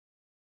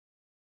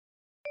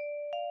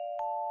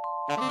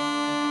Hi,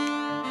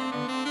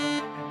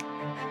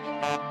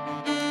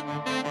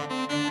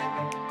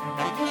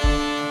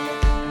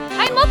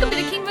 and welcome to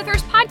the King of the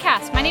Thirst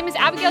podcast. My name is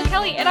Abigail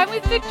Kelly, and I'm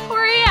with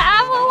Victoria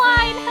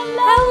Aveline.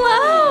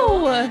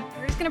 Hello! We're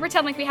just going to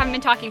pretend like we haven't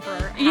been talking for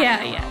half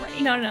an hour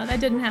already. No, that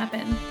didn't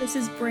happen. This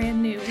is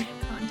brand new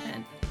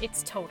content.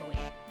 It's totally.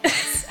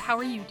 Yes. How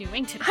are you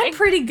doing today? I'm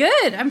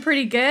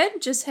pretty good.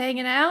 Just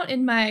hanging out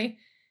in my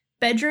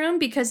bedroom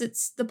because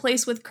it's the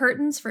place with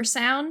curtains for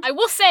sound. I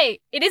will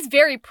say, it is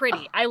very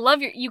pretty. I love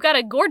you got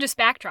a gorgeous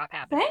backdrop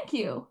happening. Thank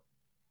you.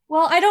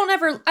 Well, I don't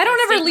ever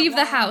leave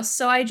the house,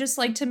 so I just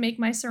like to make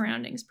my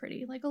surroundings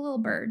pretty, like a little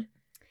bird.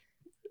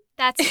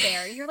 That's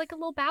fair. You're like a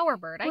little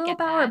bowerbird. I get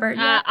that. Bowerbird,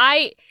 yeah.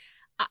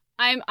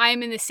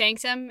 I'm in the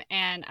sanctum,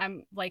 and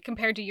I'm like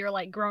compared to your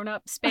like grown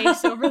up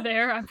space over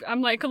there.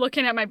 I'm like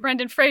looking at my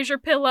Brendan Fraser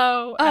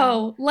pillow.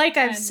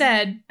 I've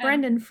said,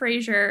 Brendan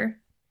Fraser.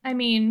 I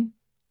mean,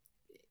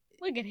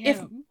 look at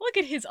him. Look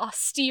at his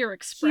austere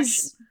expression.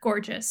 He's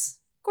gorgeous.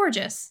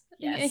 Gorgeous.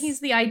 Yes. He's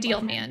the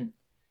ideal man.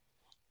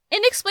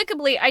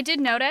 Inexplicably, I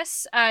did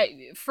notice,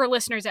 for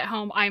listeners at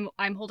home,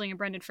 I'm holding a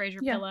Brendan Fraser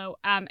pillow,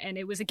 and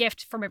it was a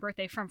gift for my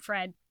birthday from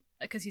Fred,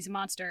 because he's a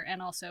monster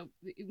and also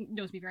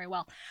knows me very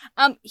well.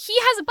 He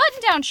has a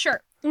button-down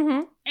shirt,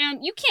 and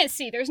you can't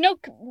see. There's no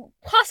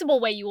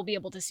possible way you will be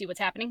able to see what's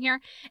happening here,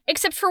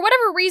 except for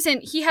whatever reason,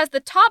 he has the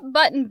top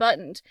button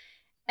buttoned,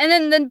 and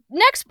then the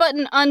next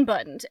button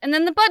unbuttoned, and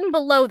then the button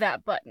below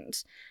that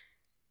buttoned.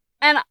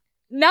 And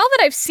now that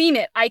I've seen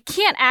it, I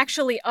can't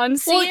actually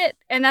unsee it,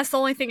 and that's the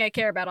only thing I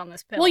care about on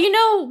this pillow. Well, you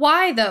know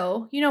why,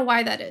 though? You know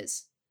why that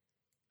is?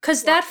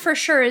 Because that for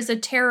sure is a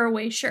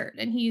tearaway shirt,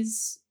 and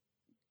he's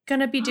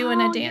gonna be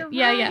doing a dance. Right.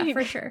 Yeah,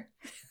 for sure.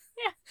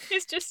 Yeah,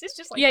 it's just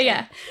like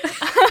yeah.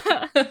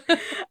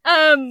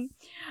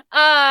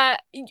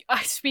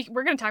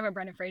 We're gonna talk about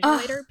Brendan Fraser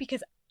later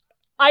because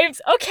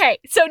okay.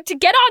 So to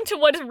get on to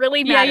what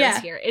really matters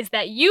here is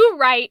that you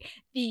write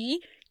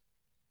the.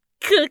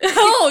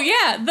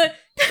 The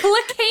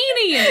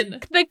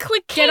Clickanian. The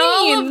Clickanian. Get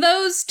all of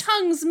those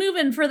tongues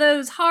moving for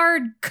those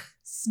hard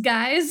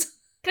guys.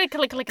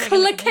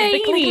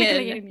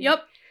 Clickanian.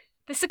 Yep.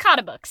 The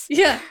Cicada books.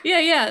 Yeah.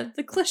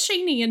 The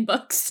Clickanian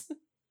books.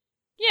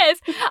 Yes.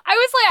 I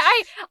was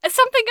like,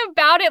 something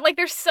about it, like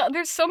there's so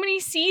many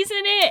C's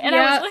in it, and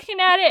I was looking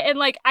at it, and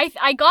like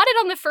I got it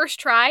on the first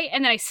try,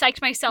 and then I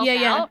psyched myself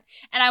out,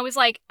 and I was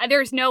like,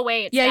 there's no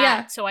way it's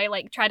that. So I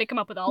like tried to come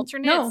up with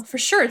alternates. No, for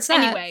sure it's that.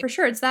 Anyway. For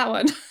sure it's that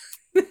one.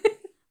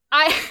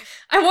 I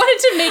wanted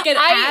to make it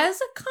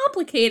as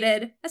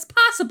complicated as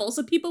possible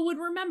so people would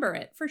remember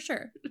it, for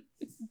sure.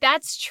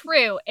 That's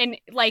true. And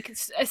like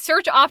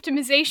search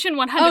optimization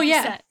 100%. Oh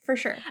yeah, for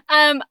sure.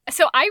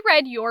 So I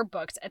read your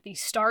books at the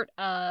start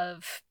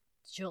of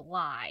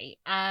July,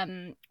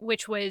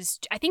 which was,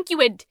 I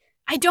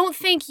don't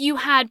think you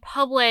had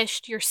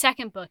published your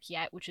second book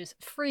yet, which is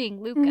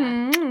Freeing Luca.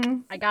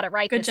 Mm-hmm. I got it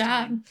right Good this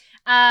job.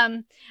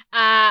 time.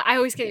 I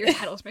always get your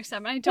titles mixed up,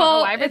 and I don't know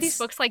why. I read these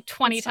books like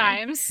 20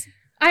 times.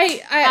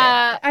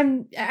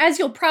 I'm, as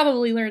you'll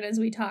probably learn as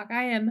we talk,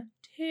 I am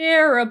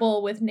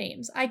terrible with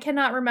names. I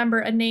cannot remember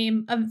a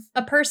name of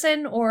a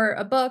person or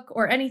a book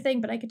or anything,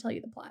 but I can tell you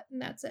the plot,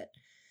 and that's it.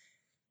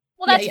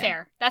 Well, that's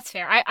fair. That's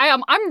fair.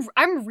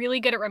 I'm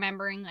really good at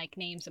remembering like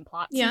names and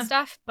plots and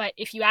stuff. But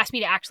if you ask me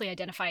to actually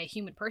identify a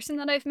human person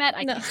that I've met,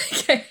 I can't.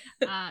 Okay.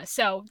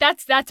 So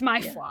that's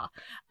my flaw.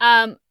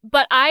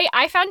 But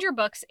I found your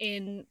books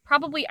in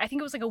probably, I think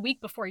it was like a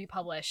week before you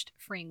published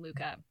Freeing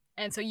Luca,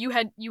 and so you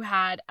had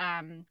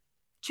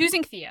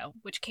Choosing Theo,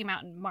 which came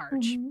out in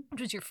March,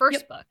 which was your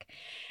first book,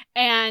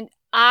 and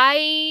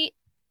I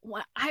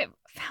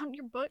found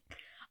your book.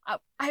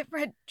 I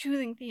read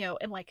Choosing Theo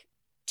in like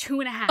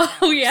 2.5 hours.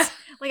 Oh yeah.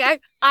 Like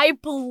I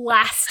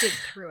blasted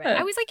through it.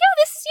 I was like,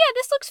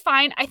 this looks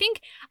fine. I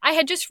think I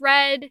had just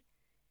read,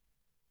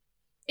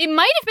 it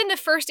might have been the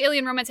first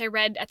alien romance I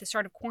read at the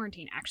start of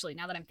quarantine, actually,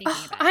 now that I'm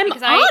thinking about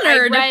it. I'm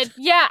honored.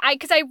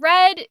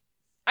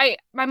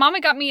 My mom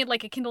had got me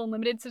like a Kindle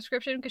Unlimited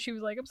subscription because she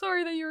was like, I'm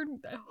sorry that you're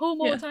home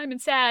all the time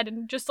and sad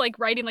and just like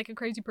writing like a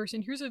crazy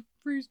person. Here's a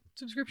free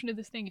subscription to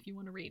this thing if you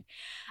want to read.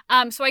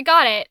 So I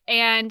got it,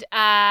 and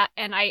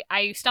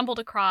I stumbled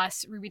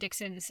across Ruby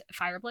Dixon's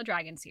Fire Blood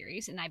Dragon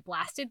series, and I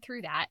blasted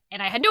through that,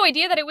 and I had no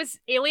idea that it was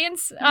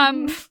aliens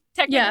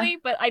technically,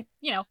 but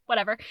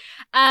whatever.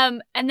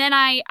 And then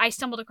I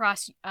stumbled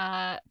across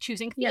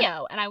Choosing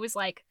Theo, and I was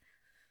like,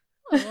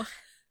 oh.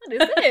 What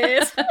is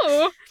this?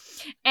 Oh.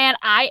 And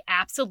I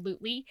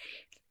absolutely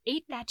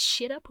ate that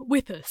shit up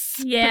with us.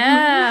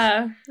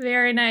 Yeah.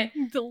 Very nice.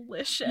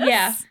 Delicious.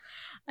 Yeah.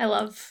 I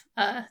love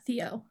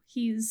Theo.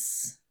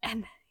 He's a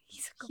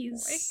good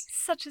boy.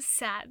 Such a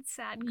sad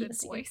good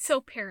boy. So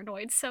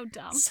paranoid. So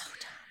dumb.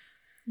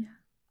 Yeah.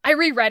 I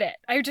reread it.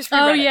 I just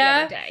reread it the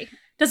other day.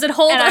 Does it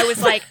hold? And I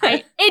was like,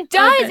 it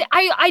does. Okay.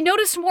 I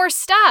noticed more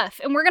stuff,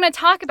 and we're going to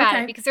talk about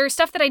it because there was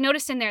stuff that I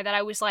noticed in there that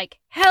I was like,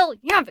 hell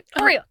yeah,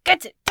 Victoria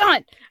gets it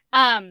done.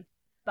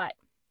 But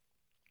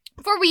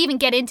before we even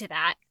get into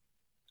that,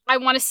 I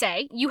want to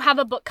say you have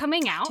a book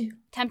coming out,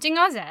 Tempting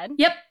Ozed.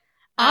 Yep.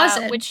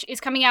 Ozed. Which is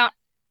coming out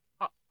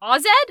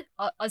Ozed?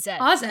 Ozed.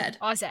 Ozed.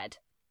 Ozed.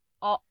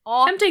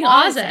 Tempting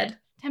Ozed.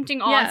 Tempting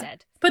Yeah.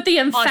 Ozed. Put the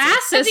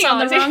emphasis on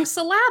the wrong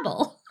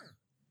syllable.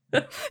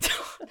 Okay.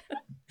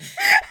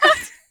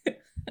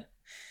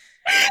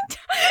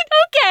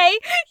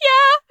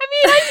 Yeah. I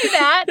mean, I do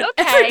that. Okay.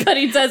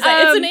 Everybody does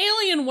that. It's an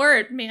alien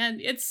word,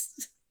 man.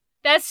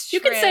 That's true.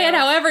 You can say it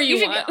however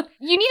you want.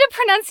 You need a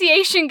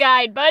pronunciation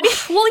guide, buddy.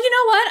 Well, you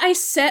know what?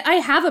 I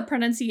have a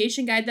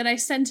pronunciation guide that I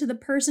send to the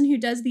person who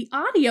does the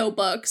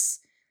audiobooks.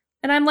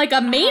 And I'm like a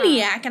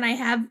maniac, and I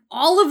have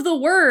all of the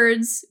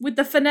words with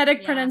the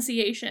phonetic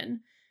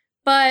pronunciation.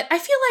 But I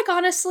feel like,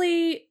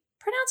 honestly,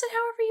 pronounce it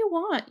however you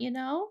want, you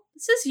know?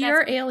 This is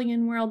your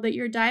alien world that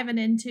you're diving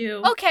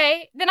into.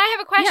 Okay, then I have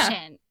a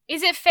question. Yeah.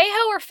 Is it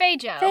Feiho or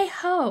Feijo?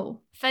 Feiho.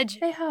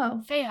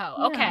 Feiho. Yeah.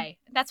 Okay,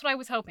 that's what I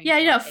was hoping. Yeah,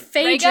 you know,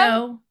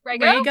 Feijo.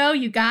 Rego?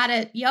 You got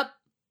it. Yep.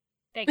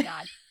 Thank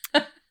God.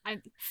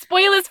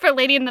 Spoilers for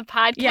Lady in the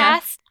Podcast. Yeah.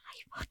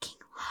 I fucking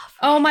love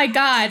Oh my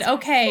God.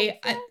 Okay.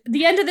 At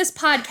the end of this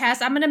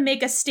podcast, I'm going to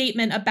make a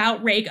statement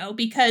about Rego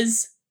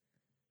because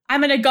I'm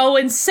going to go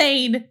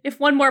insane if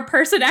one more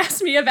person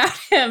asks me about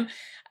him.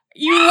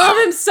 You love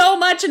him so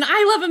much, and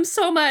I love him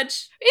so much.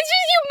 It's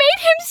just you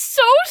made him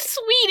so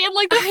sweet in,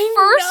 like, the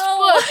first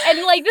book.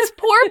 And, like, this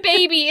poor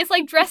baby is,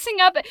 like, dressing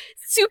up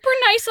super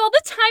nice all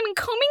the time and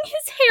combing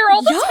his hair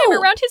all the time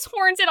around his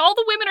horns, and all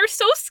the women are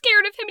so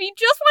scared of him, and he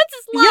just wants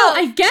his love.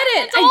 I get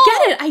it.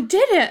 I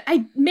did it.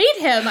 I made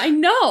him. I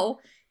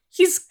know.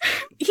 He's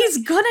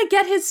gonna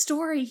get his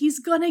story. He's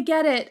gonna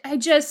get it.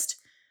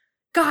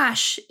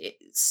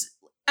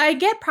 I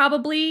get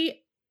probably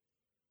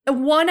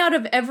 1 out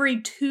of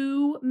every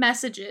 2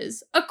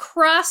 messages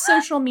across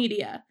social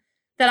media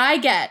that I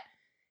get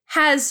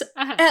has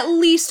at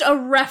least a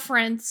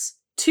reference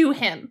to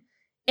him.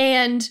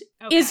 And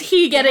is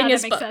he getting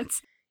his book? Sense.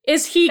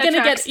 Is he going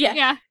to get...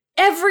 Yeah.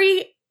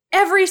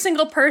 Every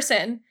single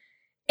person.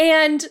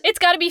 And... It's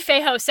got to be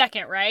Feiho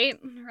second, right?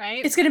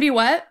 It's going to be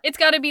what? It's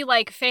got to be,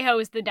 like,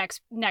 Feiho is the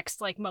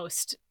next like,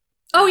 most...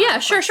 Oh, yeah,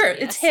 sure.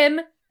 It's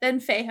him, then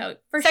Feiho.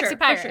 Sexy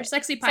pirate. For sure.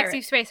 Sexy pirate.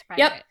 Sexy space pirate.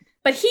 Yep.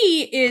 But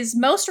he is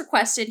most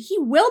requested. He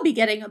will be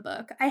getting a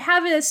book. I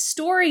have a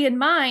story in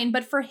mind,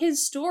 but for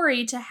his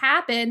story to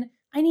happen,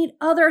 I need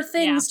other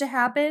things to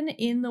happen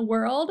in the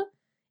world.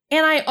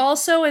 And I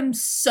also am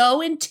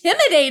so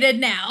intimidated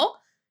now,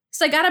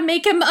 because I gotta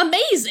make him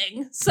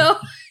amazing. So,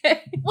 well,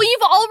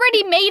 you've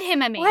already made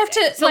him amazing. Well, I have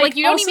to, so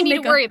you don't even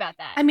need to worry about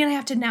that. I mean, I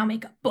have to now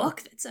make a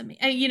book that's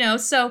amazing, you know.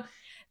 So,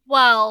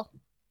 well,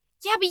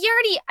 yeah, but you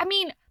already. I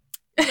mean,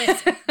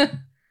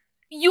 listen.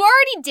 You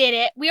already did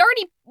it. We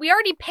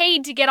already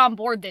paid to get on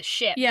board this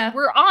ship. Yeah.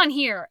 We're on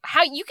here.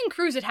 How you can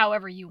cruise it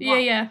however you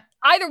want. Yeah.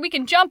 Either we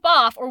can jump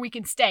off or we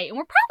can stay. And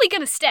we're probably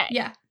gonna stay.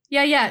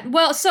 Yeah.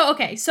 Well,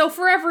 so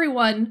for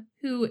everyone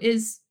who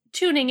is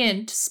tuning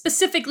in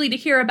specifically to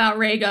hear about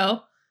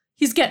Rego,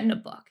 he's getting a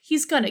book.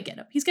 He's gonna get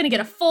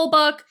a full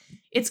book.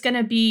 It's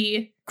gonna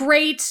be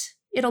great.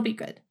 It'll be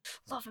good.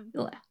 Love him.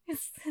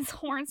 His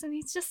horns, and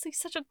he's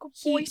such a good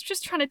boy. He's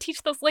just trying to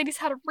teach those ladies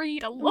how to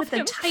read. I love him.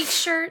 With a tight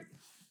shirt.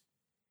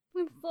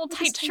 With a little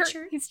tight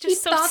shirt. He's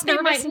just so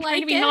nervous and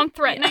trying to be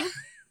non-threatening.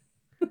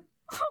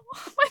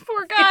 My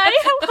poor guy.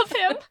 I love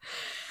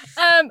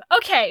him.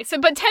 Okay,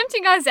 but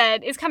Tempting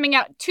Ozed is coming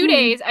out 2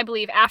 days, I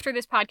believe, after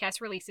this podcast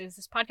releases.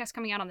 This podcast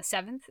coming out on the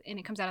 7th, and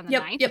it comes out on the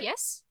 9th. Yep.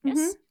 Yes? Mm-hmm.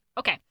 Yes?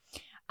 Okay.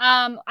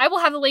 I will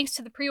have the links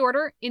to the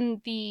pre-order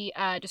in the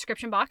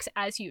description box,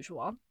 as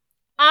usual.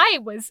 I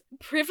was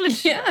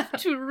privileged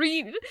to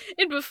read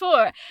it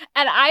before,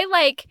 and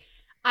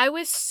I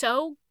was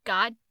so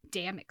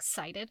goddamn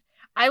excited.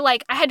 I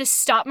had to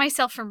stop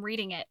myself from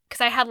reading it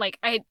because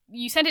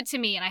you sent it to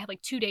me and I had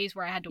 2 days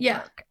where I had to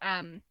work.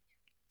 And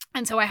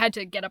so I had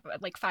to get up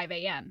at 5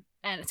 a.m.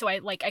 And so I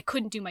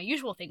couldn't do my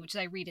usual thing, which is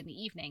I read in the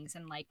evenings.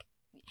 And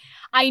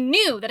I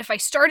knew that if I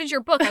started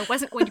your book, I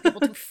wasn't going to be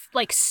able to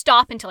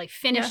stop until I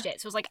finished it.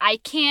 So I was I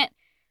can't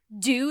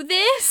do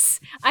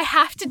this. I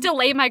have to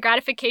delay my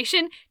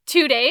gratification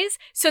 2 days.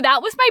 So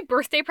that was my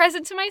birthday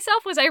present to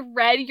myself, was I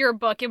read your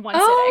book in one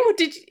sitting. Oh,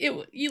 did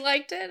you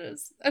liked it? It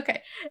was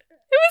okay.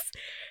 It was,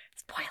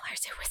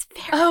 spoilers, it was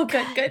very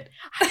good.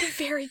 I had a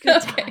very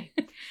good time.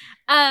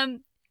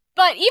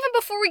 But even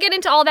before we get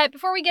into all that,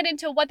 before we get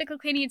into what the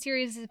Clicanian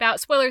series is about,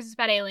 spoilers is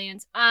about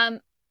aliens,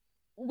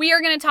 we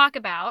are going to talk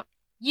about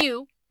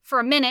you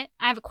for a minute.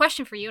 I have a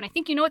question for you, and I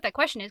think you know what that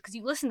question is because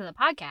you listened to the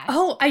podcast.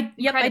 Oh, I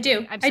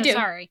do. I'm so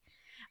sorry.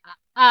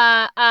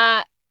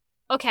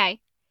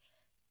 Okay.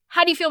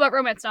 How do you feel about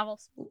romance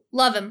novels?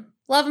 Love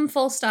them,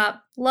 full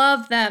stop.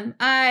 Love them.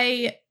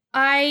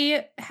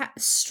 I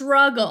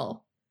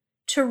struggle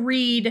to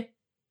read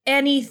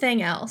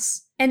anything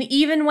else. And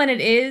even when it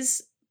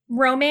is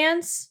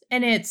romance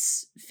and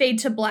it's fade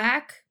to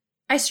black,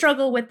 I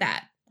struggle with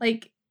that.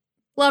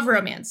 Love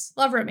romance.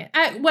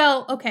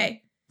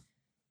 Okay.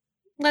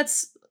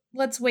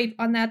 Let's wait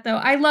on that though.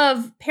 I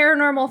love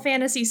paranormal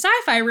fantasy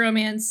sci-fi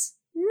romance,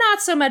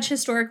 not so much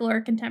historical or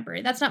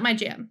contemporary. That's not my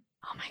jam.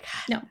 Oh my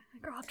God. No.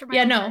 Girl after my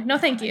heart. No,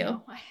 thank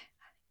you.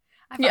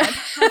 I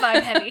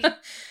vibe heavy.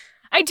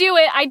 I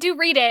do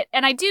read it,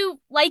 and I do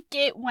like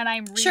it when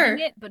I'm reading Sure.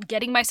 it, but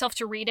getting myself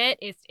to read it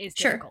is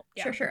Sure. difficult.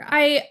 Yeah. Sure.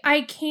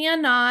 I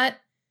cannot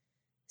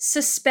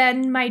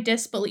suspend my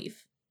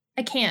disbelief.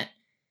 I can't.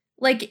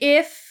 Like,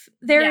 if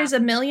there is a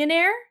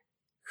millionaire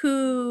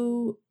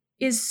who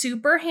is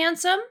super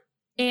handsome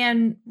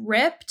and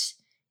ripped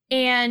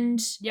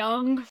and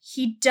young,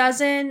 he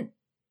doesn't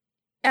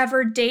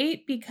ever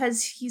date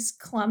because he's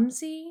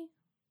clumsy,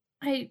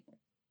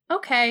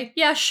 okay,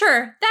 yeah,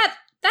 sure.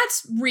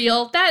 That's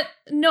real.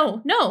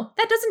 No,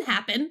 that doesn't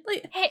happen.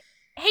 Like,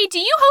 hey, do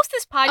you host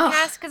this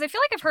podcast? Because I feel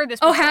like I've heard this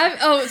before.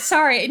 Oh,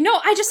 sorry. No,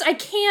 I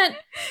can't.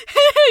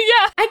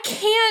 Yeah. I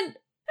can't.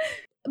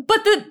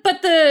 But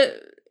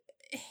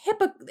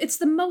it's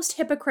the most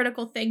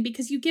hypocritical thing,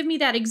 because you give me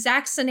that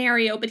exact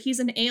scenario, but he's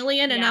an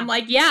alien, and I'm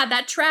like, yeah,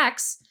 that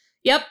tracks.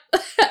 Yep.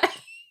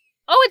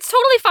 Oh, it's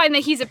totally fine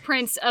that he's a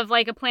prince of,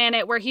 like, a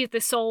planet where he's the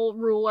sole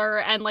ruler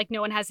and, like,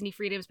 no one has any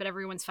freedoms, but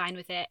everyone's fine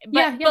with it.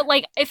 But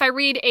like, if I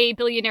read a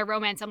billionaire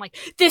romance, I'm like,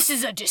 this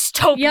is a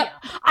dystopia. Yep.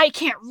 I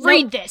can't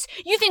read this.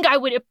 You think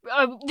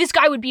this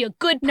guy would be a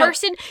good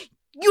person?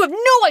 You have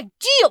no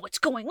idea what's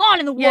going on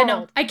in the world. Yeah,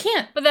 no, I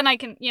can't. But then I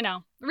can,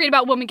 read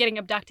about women getting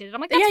abducted. And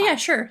I'm like, that's fine. Yeah,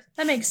 sure.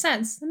 That makes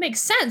sense. That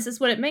makes sense is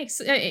what it makes.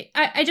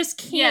 I just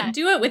can't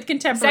do it with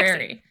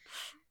contemporary. Sexy.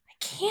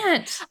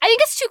 Can't. I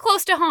think it's too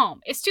close to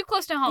home. It's too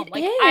close to home.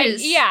 It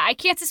is. I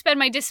can't suspend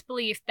my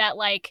disbelief that,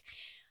 like,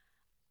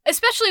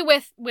 especially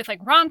with like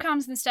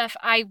rom-coms and stuff,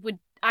 I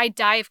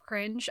die of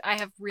cringe. I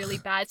have really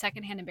bad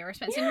secondhand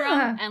embarrassment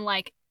syndrome, and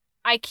like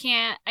I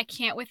can't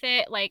with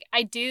it. Like,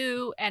 I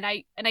do, and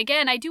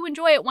again, I do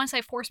enjoy it once I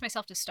force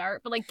myself to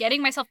start, but like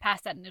getting myself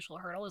past that initial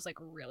hurdle is like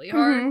really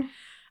hard.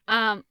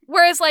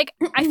 Whereas like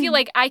I feel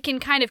like I can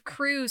kind of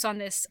cruise on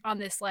this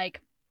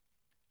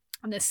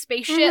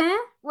spaceship,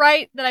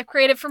 right, that I've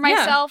created for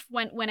myself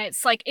when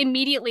it's like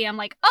immediately I'm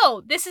like,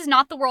 oh, this is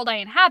not the world I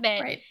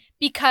inhabit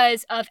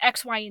because of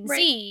X, Y, and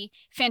Z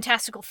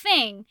fantastical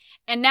thing,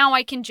 and now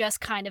I can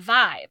just kind of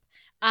vibe.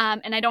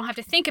 And I don't have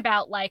to think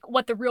about like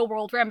what the real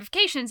world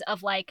ramifications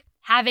of like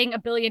having a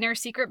billionaire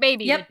secret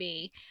baby would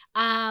be.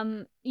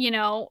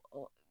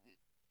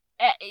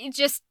 It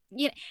just,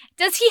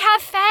 does he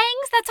have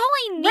fangs? That's all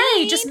I need.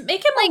 Right, just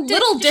make him like, a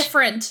little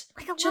different.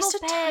 Like a just little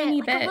a bit,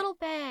 tiny bit. Like a little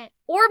bit.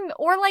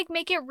 Or like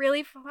make it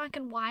really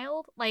fucking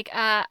wild. Like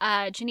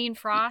Janine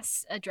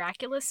Frost's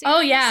Dracula series.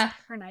 Oh yeah.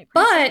 Her Night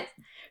Princess.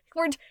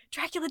 Or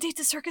Dracula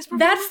Dates a Circus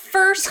Performer. That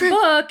first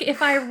book,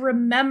 if I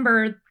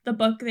remember the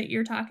book that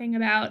you're talking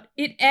about,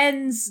 it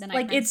ends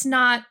like it's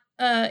not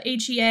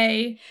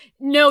HEA.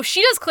 No,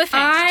 she does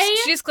cliffhangers.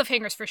 She does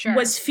cliffhangers for sure.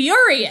 Was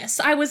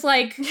furious. I was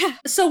like,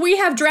 so we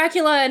have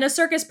Dracula and a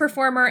circus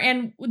performer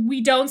and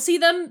we don't see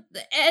them?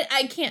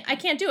 I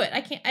can't do it.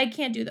 I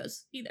can't do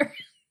those either.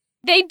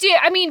 They do.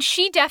 I mean,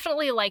 she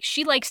definitely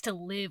she likes to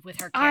live with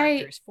her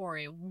characters for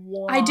a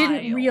while. I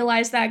didn't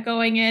realize that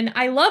going in.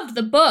 I loved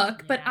the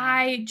book, but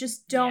I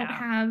just don't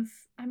have,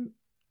 I'm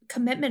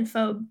commitment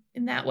phobe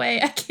in that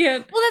way. I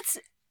can't. Well,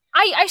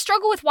 I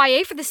struggle with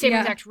YA for the same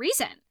exact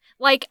reason.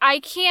 Like, I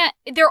can't,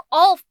 they're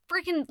all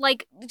freaking,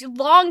 like,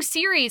 long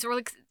series, or,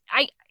 like,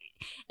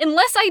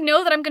 unless I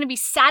know that I'm going to be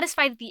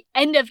satisfied at the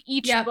end of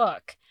each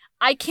book,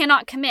 I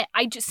cannot commit.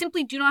 I just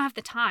simply do not have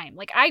the time.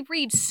 Like, I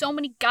read so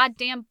many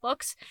goddamn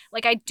books,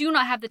 like, I do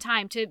not have the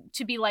time to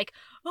be like,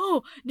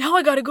 oh, now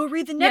I gotta go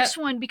read the next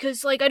one,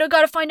 because, like, I don't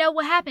gotta find out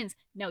what happens.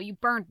 No, you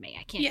burned me.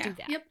 I can't do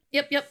that.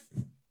 Yep.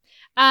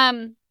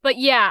 But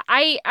yeah,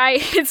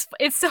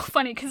 it's so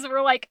funny, because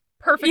we're, like,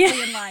 perfectly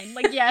in line.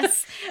 Like,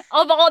 yes,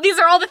 these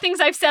are all the things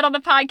I've said on the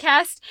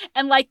podcast,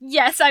 and like,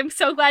 yes, I'm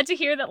so glad to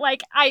hear that,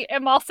 like, I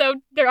am also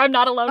there. I'm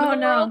not alone in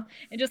the world,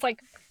 and just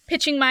like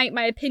pitching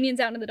my opinions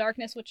out into the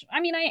darkness, which I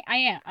mean, I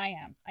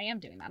am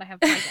doing that. I have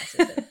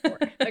podcasts for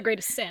the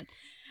greatest sin.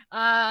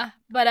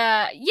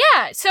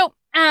 So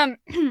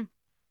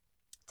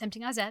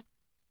tempting Ozed.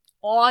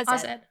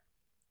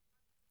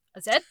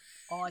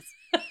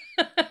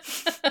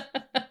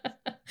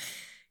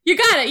 You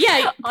got it.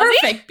 Yeah,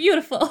 perfect,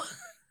 beautiful.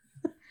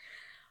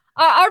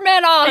 Our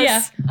man Oz.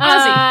 Yeah,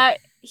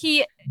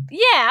 Ozzy.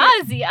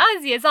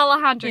 Ozzy, as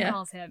Alejandro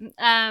calls him.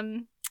 I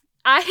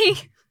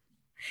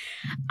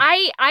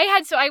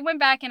went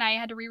back and I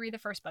had to reread the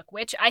first book,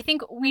 which I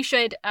think we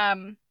should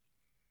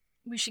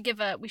give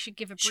a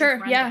brief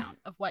rundown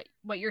of what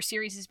your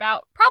series is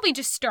about. Probably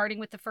just starting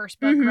with the first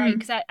book, right?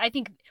 Because I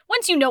think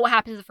once you know what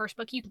happens in the first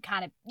book, you can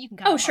kind of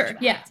oh sure,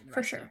 yeah,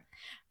 for sure.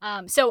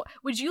 So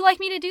would you like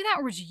me to do that,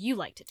 or would you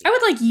like to do I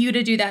would like you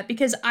to do that,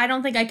 because I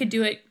don't think I could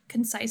do it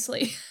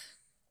concisely.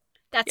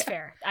 That's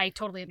fair. I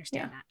totally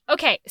understand that.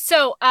 Okay,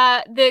 so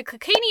the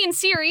Clicanian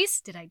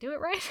series, did I do it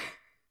right?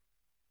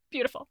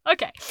 Beautiful.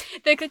 Okay.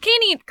 The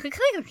Clicanian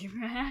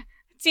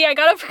see, I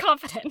got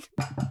overconfident.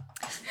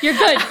 You're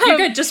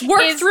good. Just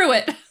work through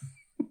it.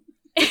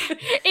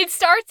 It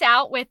starts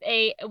out with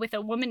a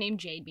woman named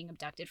Jade being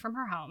abducted from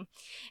her home,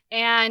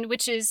 and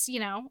which is,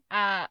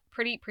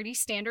 pretty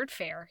standard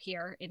fare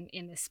here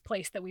in this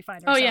place that we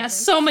find ourselves in.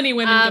 So many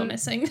women go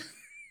missing.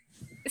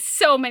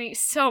 So many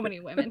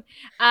women.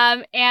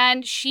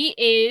 And she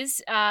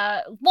is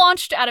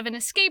launched out of an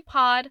escape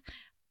pod.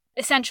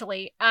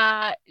 Essentially,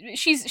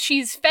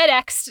 she's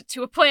FedExed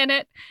to a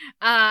planet,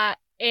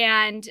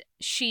 and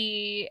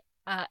she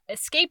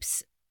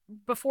escapes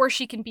before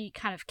she can be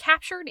kind of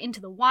captured into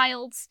the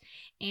wilds,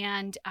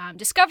 and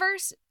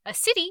discovers a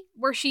city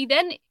where she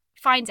then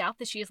finds out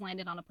that she has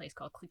landed on a place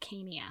called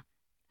Clucania.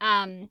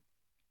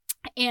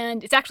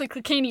 And it's actually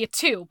Clucania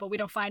 2, but we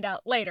don't find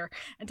out later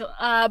until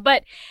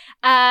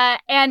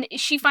and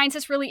she finds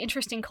this really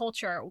interesting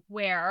culture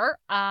where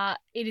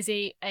it is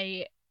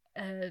a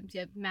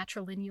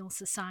matrilineal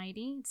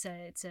society. It's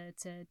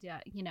a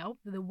you know,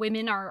 the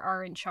women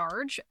are in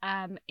charge,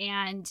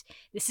 and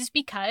this is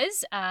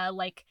because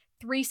like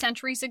 3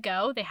 centuries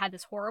ago they had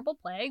this horrible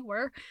plague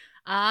where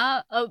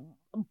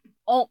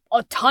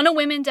a ton of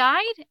women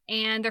died,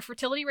 and their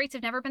fertility rates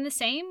have never been the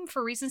same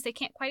for reasons they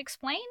can't quite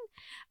explain.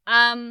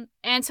 And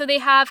so they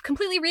have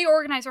completely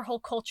reorganized their whole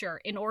culture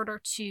in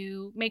order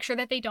to make sure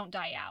that they don't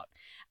die out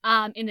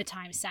in the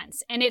time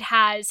since. And it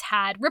has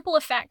had ripple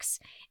effects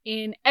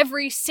in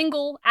every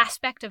single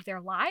aspect of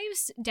their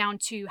lives, down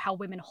to how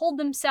women hold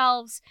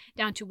themselves,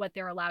 down to what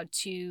they're allowed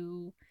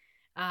to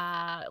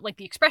like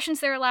the expressions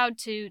they're allowed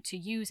to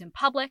use in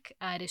public.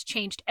 It has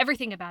changed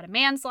everything about a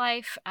man's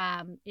life.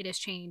 It has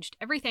changed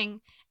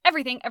everything.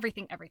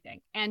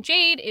 And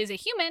Jade is a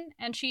human,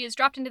 and she is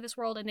dropped into this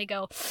world, and they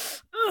go,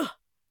 ugh,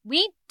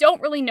 we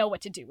don't really know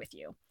what to do with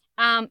you.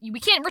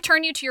 We can't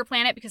return you to your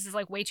planet because it's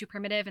like way too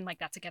primitive, and like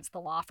that's against the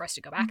law for us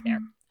to go back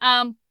there.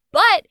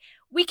 But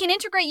we can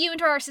integrate you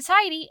into our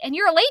society, and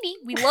you're a lady.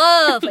 We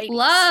love ladies.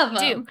 Love we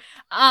do.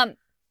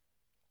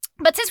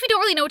 But since we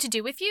don't really know what to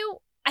do with you,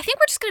 I think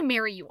we're just going to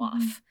marry you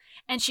off.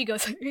 And she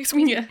goes, excuse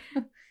me?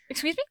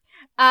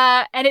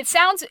 And it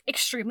sounds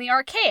extremely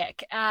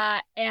archaic.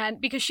 And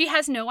because she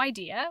has no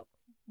idea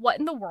what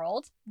in the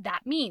world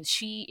that means.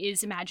 She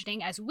is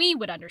imagining, as we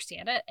would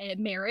understand it, a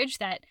marriage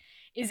that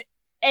is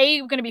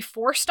going to be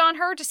forced on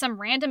her to some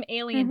random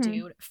alien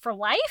dude for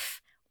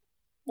life.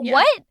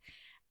 Yeah.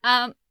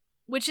 What?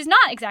 Which is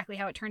not exactly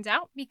how it turns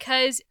out,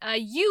 because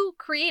you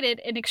created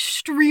an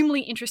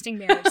extremely interesting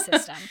marriage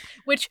system,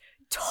 which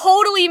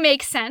totally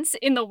makes sense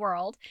in the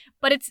world,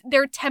 but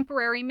they're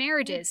temporary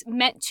marriages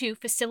meant to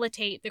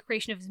facilitate the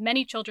creation of as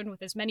many children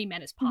with as many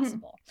men as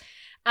possible,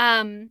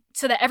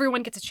 so that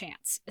everyone gets a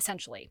chance,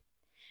 essentially.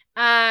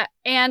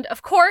 And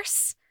of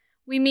course,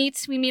 we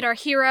meet our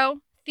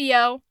hero,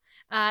 Theo.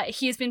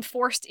 He has been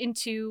forced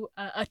into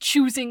a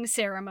choosing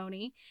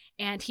ceremony,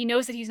 and he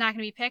knows that he's not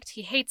going to be picked.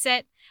 He hates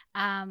it.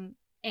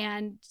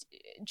 And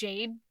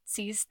Jade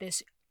sees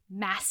this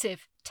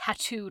massive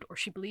tattooed, or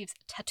she believes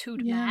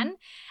tattooed man,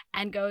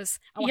 and goes,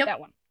 I want that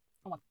one.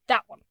 I want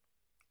that one.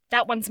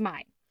 That one's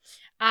mine.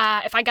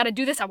 If I got to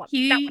do this, I want that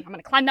one. I'm going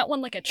to climb that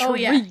one like a tree. Oh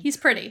yeah, he's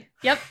pretty.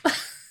 Yep.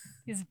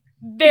 He's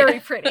very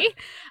pretty.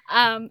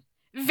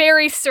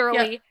 Very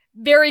surly,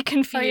 very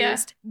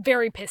confused,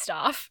 very pissed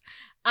off.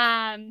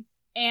 And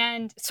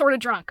sort of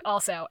drunk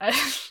also.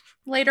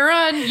 Later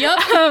on, yep.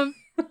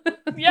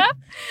 Yeah.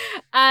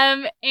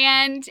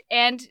 And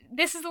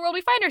this is the world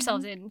we find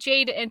ourselves in.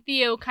 Jade and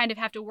Theo kind of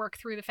have to work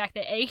through the fact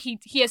that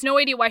he has no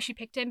idea why she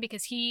picked him,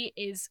 because he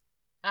is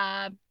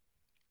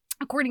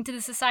according to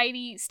the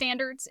society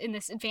standards in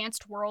this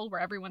advanced world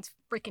where everyone's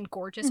freaking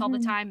gorgeous all the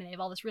time, and they have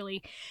all this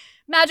really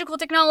magical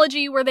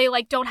technology where they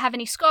like don't have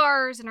any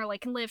scars and are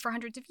like can live for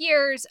hundreds of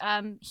years.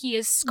 He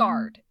is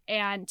scarred,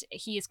 and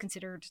he is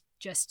considered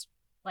just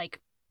like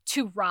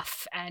too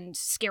rough and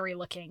scary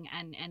looking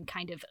and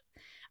kind of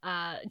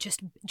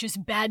just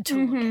bad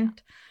to look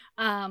at.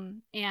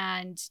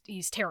 And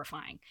he's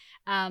terrifying.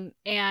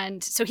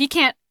 And so he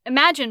can't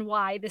imagine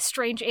why this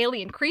strange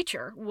alien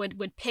creature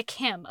would pick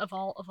him of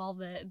all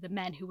the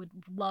men who would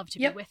love to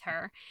be with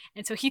her.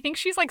 And so he thinks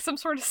she's like some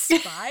sort of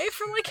spy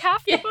from like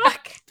half the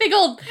book. Big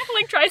old and,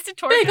 like tries to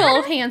torture big her.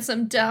 old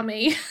handsome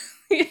dummy.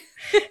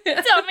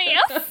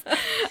 Dumbass.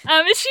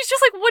 And she's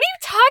just like, what are you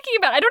talking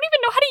about? I don't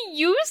even know how to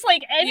use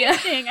like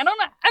anything. I don't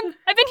know.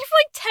 I've been here for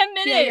like 10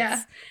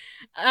 minutes.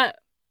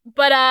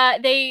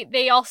 But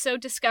they also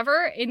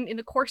discover in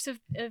the course of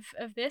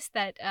this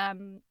that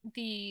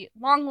the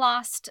long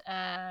lost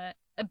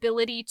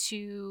ability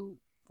to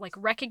like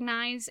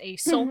recognize a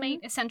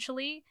soulmate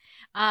essentially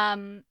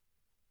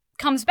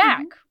comes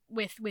back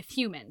with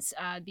humans.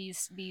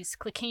 These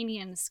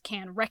Clucanians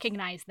can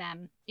recognize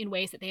them in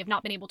ways that they have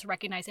not been able to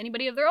recognize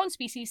anybody of their own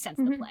species since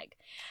the plague.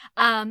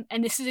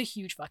 And this is a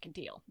huge fucking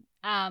deal,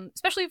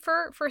 especially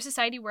for a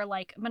society where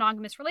like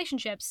monogamous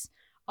relationships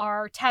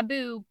are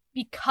taboo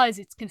because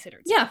it's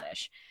considered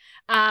selfish.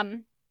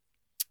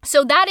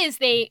 So that is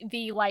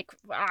the like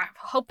I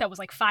hope that was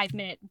like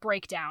 5-minute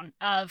breakdown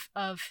of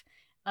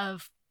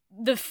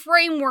the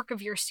framework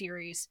of your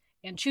series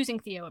and choosing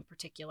Theo in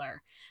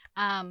particular.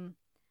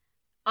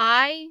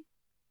 I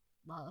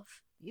love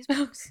these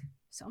books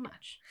so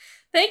much.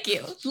 Thank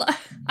you.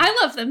 I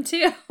love them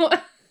too.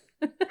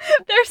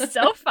 They're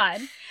so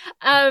fun.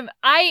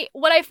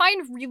 What I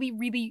find really,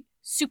 really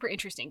super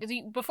interesting because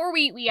before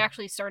we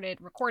actually started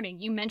recording,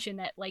 you mentioned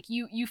that like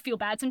you feel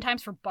bad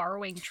sometimes for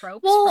borrowing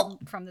tropes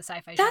from the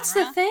sci-fi genre. That's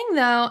the thing,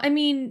 though. I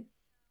mean,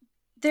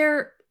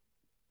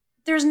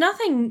 there's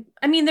nothing.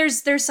 I mean,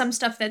 there's some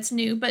stuff that's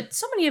new, but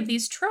so many of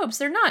these tropes,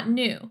 they're not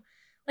new.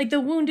 Like the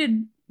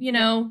wounded,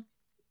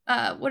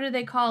 what do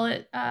they call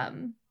it?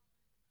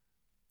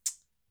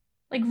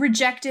 Like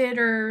rejected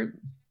or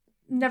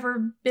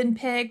never been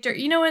picked, or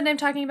you know what I'm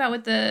talking about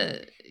with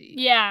the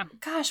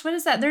gosh, what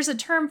is that? There's a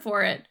term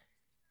for it.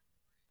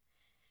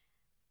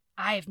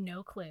 I have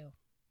no clue.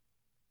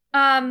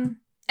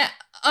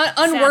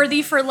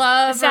 Unworthy for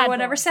love or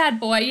whatever. Boy. Sad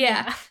boy,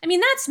 yeah. I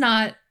mean, that's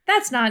not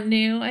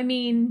new. I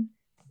mean,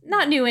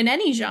 not new in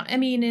any genre. I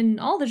mean, in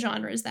all the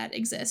genres that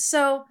exist.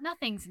 So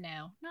nothing's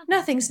new.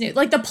 Nothing's new.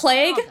 Like the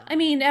plague. I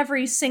mean,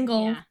 every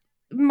single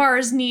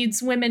Mars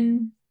needs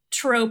women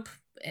trope.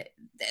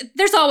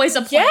 There's always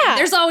a plague. Yeah.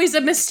 There's always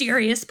a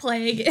mysterious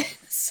plague.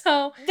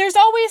 So there's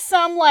always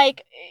some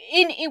like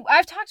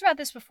I've talked about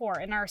this before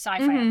in our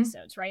sci-fi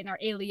episodes, right? In our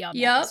Alien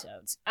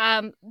episodes.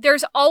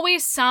 There's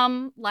always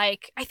some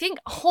like I think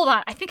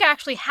I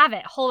actually have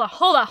it. Hold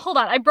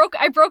on. I broke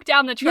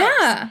down the tropes.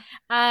 Yeah.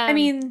 I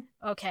mean,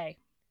 okay.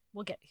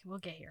 We'll get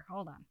here.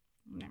 Hold on.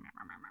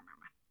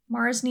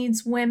 Mars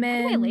needs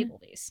women. How do I label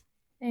these?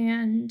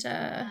 And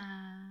wow,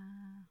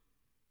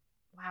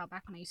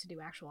 back when I used to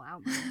do actual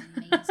outline.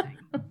 Amazing.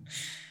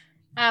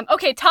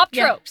 Okay, top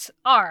tropes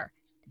are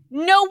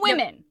no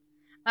women.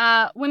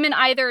 Yep. Women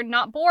either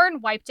not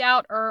born, wiped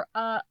out, or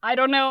I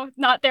don't know,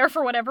 not there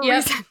for whatever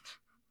reason.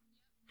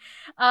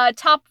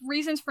 Top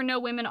reasons for no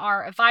women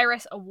are a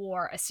virus, a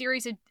war, a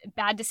series of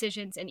bad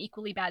decisions, and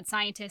equally bad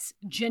scientists,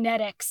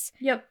 genetics,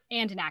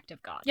 and an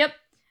active god. Yep.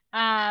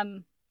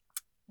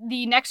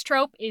 The next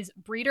trope is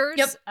breeders.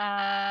 Yep.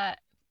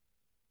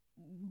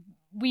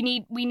 We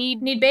need babies. We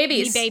need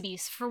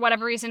babies. For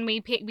whatever reason, we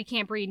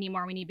can't breed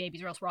anymore. We need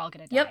babies or else we're all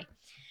going to die.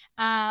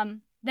 Yep.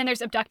 Then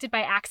there's abducted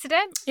by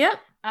accident. Yep.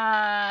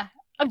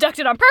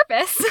 Abducted on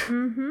purpose.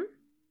 Mm-hmm.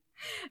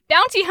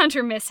 Bounty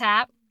hunter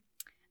mishap.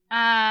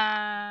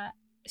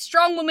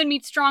 Strong woman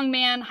meets strong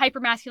man.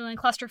 Hypermasculine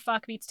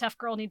clusterfuck meets tough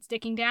girl needs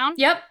dicking down.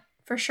 Yep,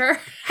 for sure.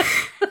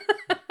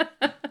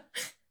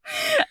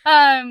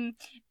 And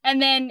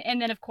then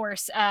of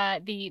course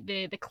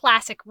the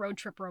classic road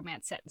trip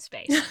romance set in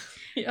space.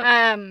 Yep.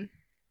 And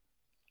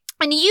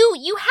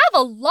you have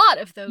a lot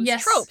of those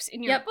tropes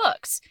in your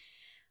books.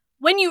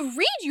 When you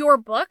read your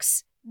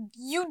books,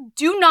 you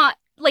do not,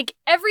 like,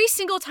 every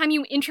single time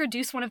you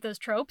introduce one of those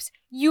tropes,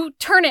 you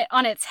turn it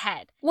on its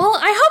head. Well,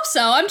 I hope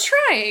so. I'm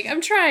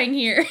trying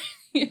here.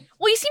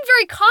 Well, you seem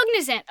very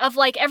cognizant of,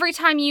 like, every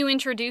time you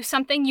introduce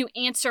something, you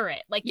answer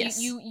it. Like,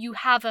 you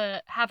have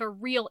a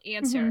real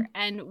answer. Mm-hmm.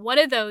 And one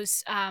of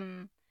those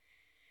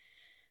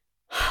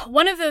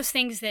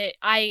things that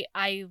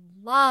I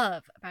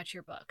love about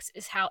your books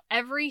is how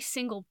every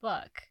single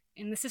book,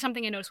 and this is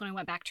something I noticed when I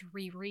went back to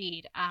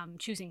reread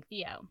Choosing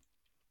Theo,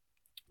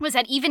 was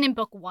that even in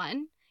book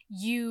 1,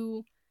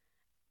 you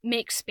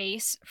make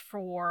space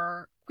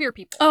for queer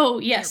people. Oh,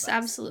 yes,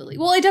 absolutely.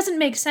 Well, it doesn't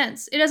make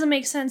sense. It doesn't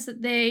make sense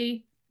that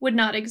they would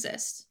not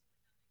exist.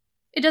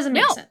 It doesn't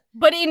make sense.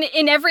 But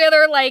in every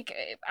other, like,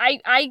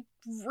 I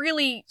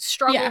really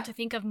struggle to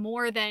think of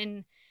more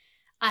than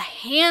a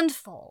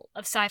handful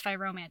of sci-fi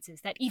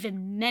romances that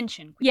even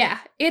mention queer. Yeah,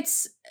 it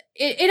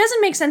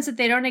doesn't make sense that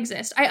they don't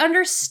exist. I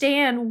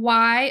understand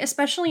why,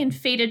 especially in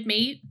fated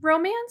mate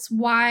romance,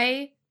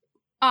 why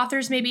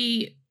authors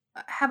maybe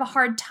have a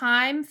hard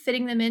time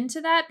fitting them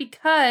into that,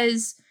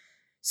 because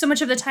so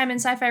much of the time in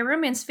sci-fi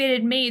romance,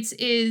 fated mates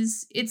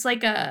it's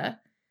like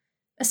a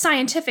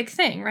scientific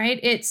thing, right?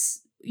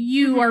 It's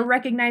you are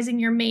recognizing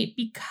your mate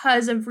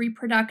because of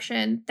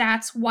reproduction.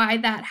 That's why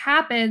that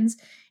happens.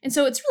 And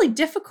so it's really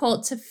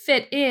difficult to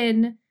fit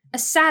in a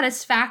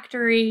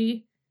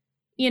satisfactory,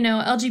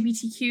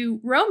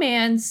 LGBTQ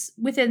romance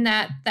within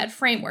that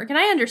framework. And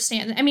I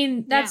understand. I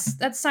mean, that's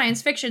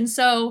science fiction.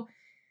 So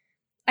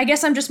I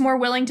guess I'm just more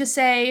willing to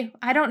say,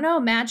 I don't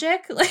know,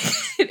 magic. Like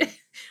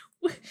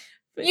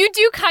you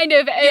do kind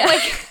of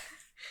like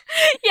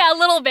yeah, a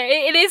little bit.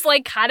 It is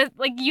like kind of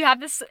like you have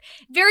this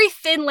very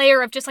thin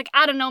layer of just like,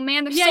 I don't know,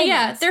 man, they're soulmates.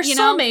 Yeah, they're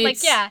soulmates. Like,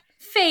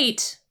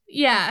 fate.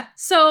 Yeah.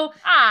 So,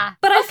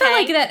 but I felt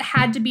like that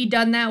had to be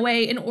done that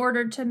way in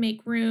order to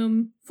make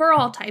room for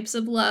all types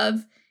of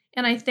love.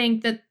 And I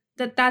think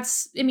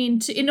that's, I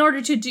mean, in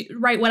order to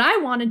write what I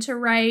wanted to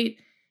write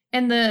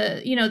and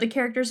the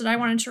characters that I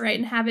wanted to write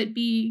and have it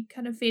be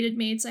kind of fated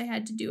mates, I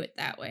had to do it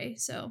that way.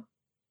 So,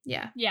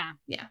 yeah. Yeah.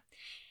 Yeah.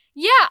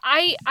 Yeah.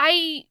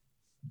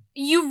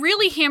 You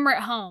really hammer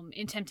it home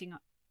in Tempting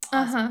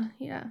Awesome.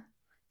 Yeah.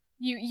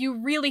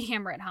 You really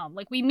hammer it home.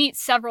 Like, we meet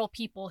several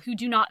people who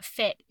do not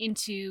fit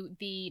into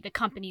the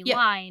company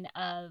line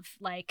of,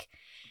 like,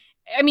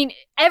 I mean,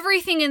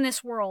 everything in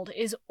this world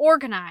is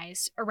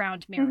organized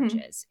around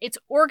marriages. It's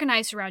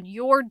organized around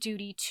your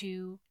duty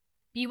to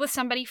be with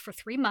somebody for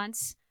 3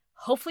 months,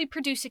 hopefully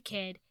produce a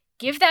kid,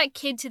 give that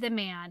kid to the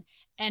man,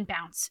 and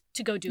bounce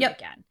to go do it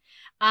again.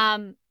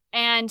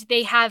 And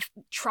they have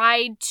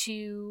tried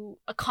to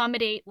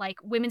accommodate, like,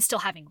 women still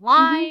having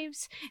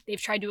lives. Mm-hmm.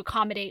 They've tried to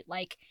accommodate,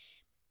 like,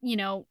 you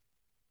know,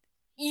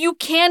 you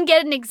can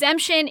get an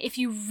exemption if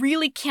you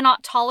really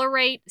cannot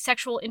tolerate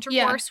sexual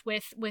intercourse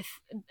with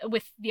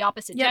the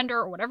opposite gender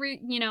or whatever,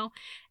 you know.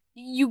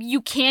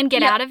 You can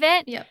get out of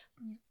it. Yep.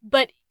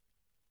 But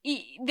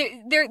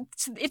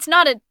it's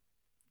not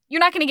you're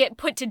not going to get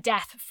put to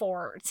death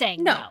for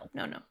saying no.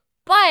 No.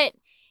 But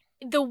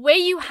the way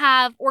you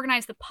have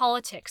organized the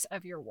politics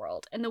of your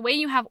world and the way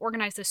you have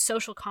organized the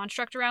social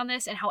construct around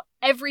this and how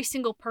every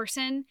single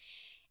person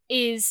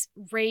is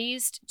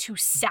raised to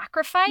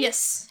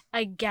sacrifice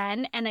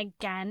again and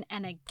again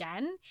and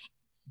again,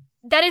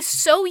 that is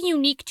so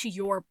unique to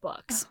your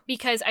books.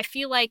 Because I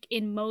feel like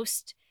in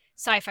most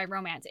sci-fi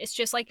romance, it's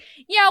just like,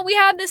 yeah, we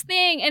have this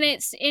thing and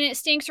it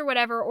stinks or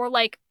whatever, or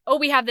like, oh,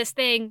 we have this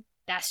thing,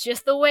 that's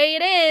just the way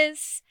it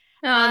is.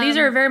 These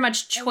are very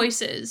much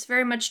choices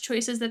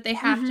that they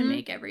have to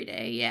make every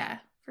day. Yeah,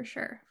 for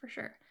sure.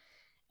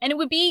 And it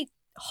would be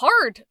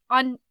hard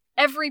on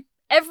every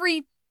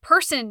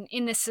person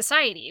in this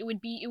society. It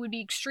would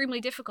be extremely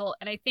difficult.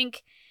 And I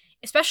think,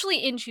 especially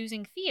in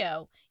choosing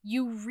Theo,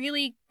 you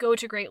really go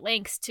to great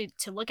lengths to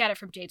look at it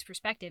from Jade's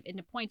perspective and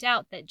to point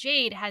out that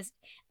Jade has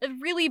a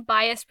really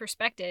biased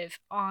perspective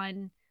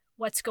on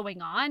what's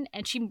going on,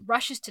 and she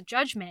rushes to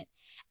judgment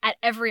at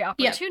every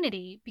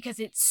opportunity because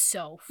it's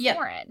so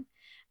foreign.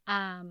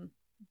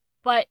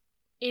 But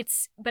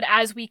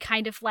as we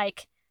kind of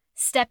like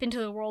step into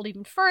the world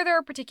even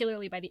further,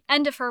 particularly by the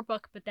end of her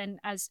book, but then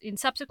as in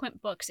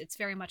subsequent books, it's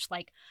very much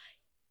like,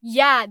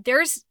 yeah,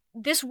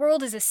 this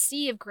world is a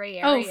sea of gray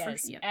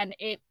areas, and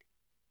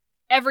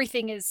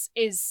everything is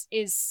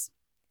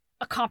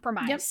a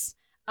compromise.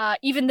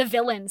 Even the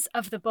villains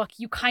of the book,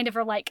 you kind of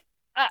are like,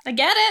 I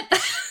get it.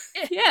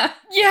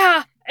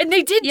 Yeah. And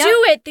they did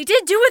do it. They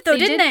did do it though,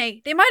 didn't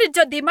they? They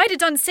might have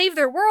done save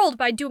their world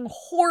by doing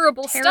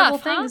terrible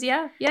stuff. Things.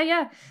 Huh?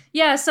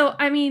 Yeah. So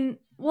I mean,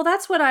 well,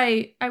 that's what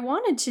I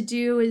wanted to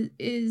do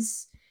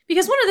is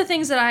because one of the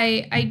things that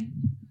I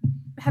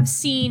have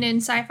seen in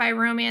sci-fi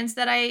romance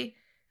that I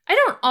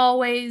don't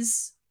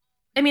always,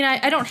 I mean,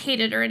 I don't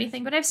hate it or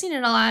anything, but I've seen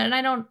it a lot, and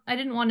I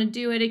didn't want to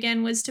do it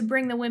again, was to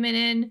bring the women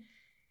in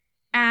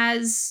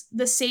as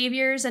the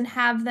saviors and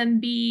have them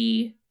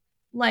be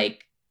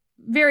like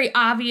very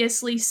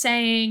obviously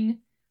saying,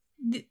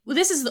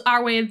 this is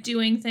our way of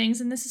doing things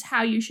and this is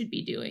how you should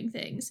be doing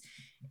things.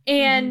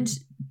 And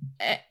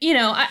you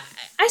know,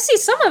 I see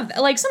some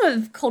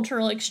of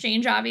cultural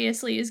exchange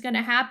obviously is going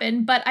to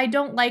happen, but I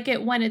don't like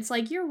it when it's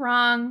like, you're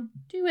wrong,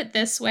 do it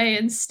this way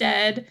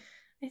instead.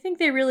 I think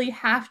they really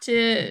have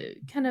to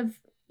kind of,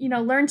 you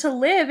know, learn to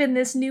live in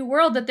this new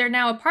world that they're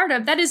now a part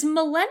of that is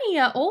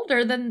millennia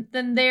older than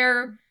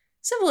their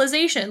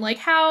civilization. Like,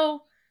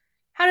 how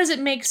does it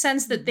make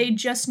sense that they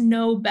just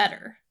know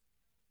better,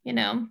 you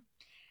know?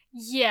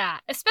 Yeah,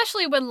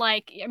 especially when,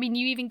 like, I mean,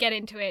 you even get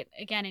into it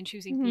again in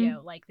choosing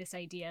Theo, like this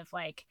idea of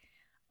like,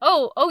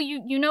 oh,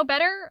 you know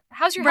better?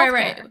 How's your healthcare?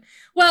 Right.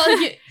 Well,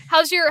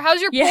 how's your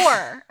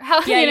poor?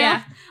 How you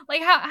know?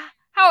 Like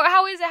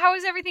how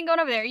is everything going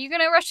over there? Are you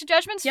gonna rush to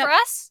judgments for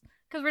us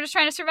because we're just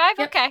trying to survive?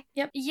 Okay.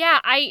 Yeah,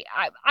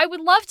 I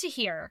would love to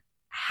hear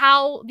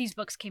how these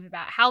books came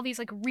about, how these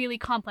like really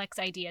complex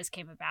ideas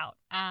came about.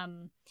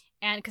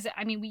 And because,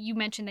 I mean, you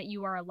mentioned that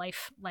you are a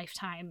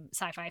lifetime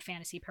sci-fi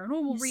fantasy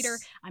paranormal reader.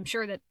 I'm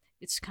sure that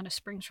it's kind of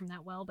springs from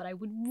that well, but I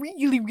would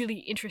really, really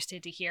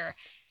interested to hear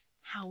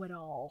how it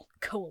all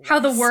coalesced. How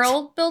the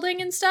world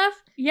building and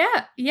stuff?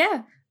 Yeah.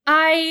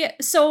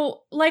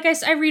 So like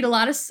I read a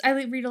lot of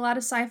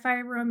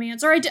sci-fi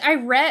romance, or I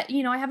read,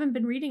 you know, I haven't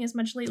been reading as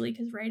much lately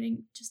because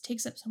writing just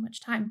takes up so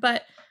much time,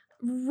 but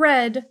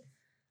read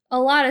a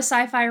lot of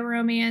sci-fi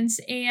romance,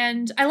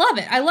 and I love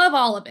it. I love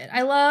all of it.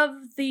 I love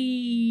the,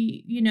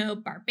 you know,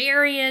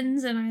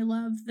 barbarians, and I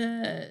love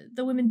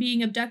the women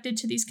being abducted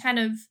to these kind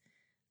of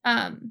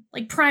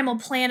like primal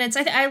planets.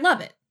 I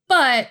love it.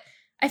 But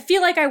I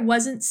feel like I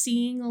wasn't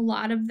seeing a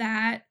lot of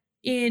that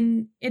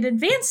in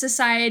advanced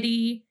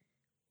society,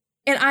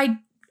 and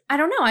I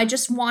don't know, I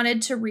just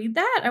wanted to read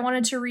that. I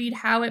wanted to read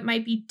how it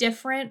might be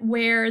different,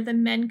 where the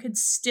men could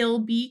still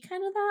be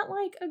kind of that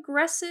like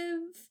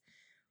aggressive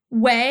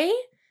way,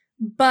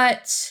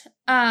 but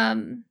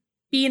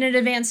be in an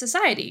advanced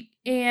society.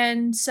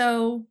 And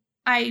so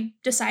I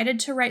decided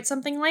to write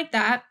something like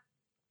that.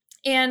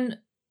 And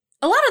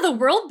a lot of the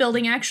world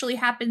building actually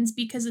happens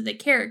because of the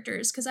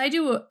characters, because I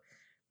do a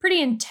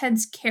pretty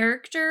intense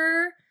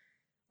character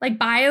like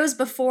bios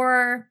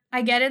before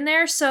I get in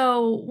there.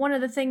 So a lot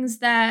of the things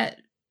that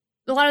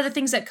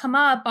come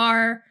up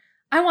are,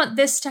 I want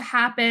this to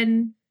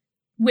happen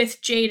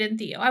with Jade and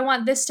Theo. I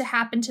want this to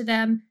happen to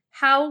them.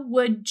 How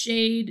would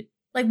Jade,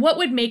 like, what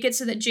would make it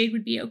so that Jade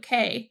would be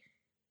okay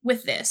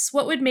with this?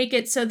 What would make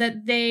it so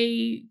that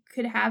they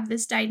could have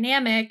this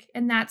dynamic?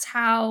 And that's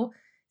how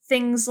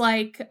things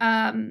like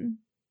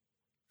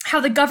how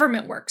the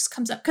government works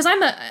comes up. Because I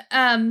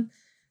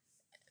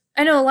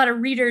know a lot of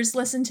readers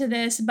listen to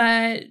this,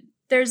 but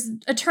there's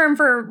a term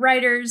for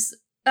writers,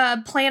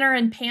 planner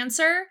and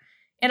pantser.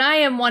 And I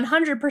am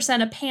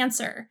 100% a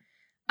pantser.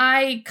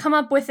 I come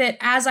up with it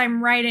as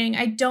I'm writing.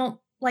 I don't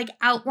like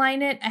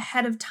outline it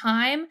ahead of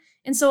time.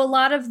 And so a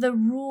lot of the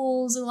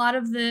rules, a lot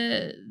of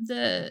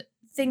the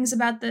things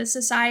about the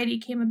society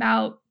came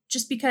about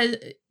just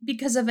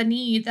because of a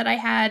need that I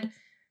had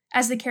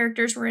as the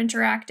characters were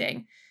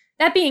interacting.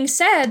 That being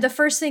said, the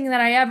first thing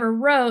that I ever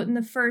wrote and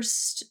the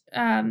first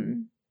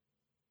thing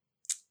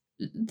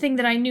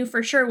that I knew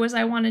for sure was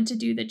I wanted to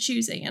do the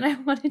choosing, and I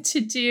wanted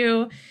to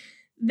do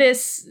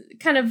this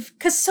kind of,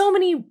 because so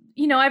many,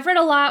 I've read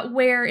a lot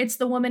where it's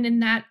the woman in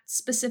that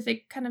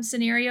specific kind of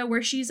scenario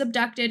where she's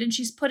abducted and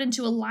she's put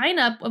into a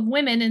lineup of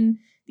women, and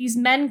these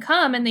men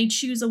come and they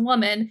choose a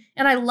woman.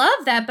 And I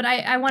love that, but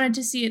I wanted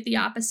to see it the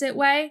opposite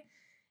way.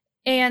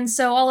 And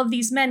so all of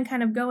these men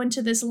kind of go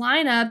into this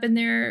lineup and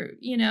they're,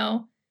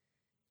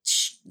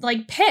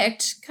 like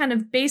picked kind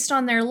of based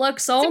on their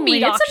looks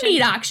only. It's a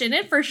meat auction.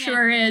 It for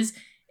sure is.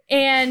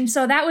 And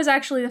so that was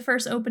actually the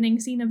first opening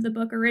scene of the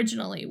book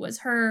originally, was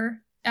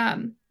her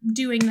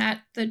doing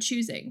that, the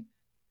choosing.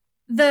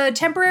 The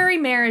temporary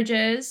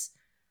marriages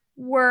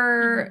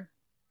were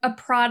a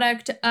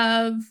product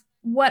of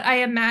what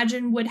I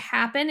imagine would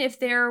happen if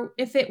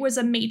it was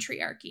a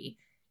matriarchy.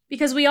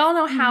 Because we all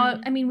know how,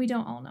 we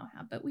don't all know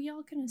how, but we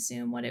all can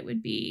assume what it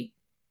would be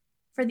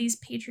for these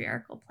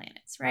patriarchal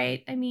planets,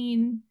 right?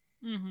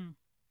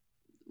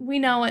 We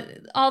know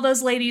all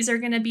those ladies are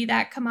going to be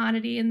that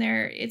commodity, and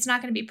it's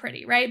not going to be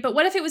pretty, right? But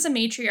what if it was a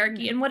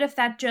matriarchy, and what if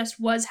that just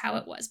was how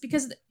it was?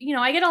 Because,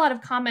 I get a lot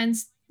of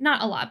comments,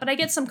 not a lot, but I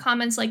get some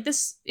comments like,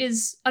 this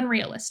is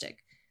unrealistic.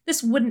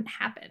 This wouldn't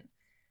happen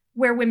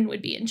where women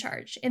would be in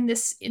charge in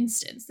this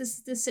instance,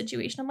 this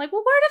situation. I'm like,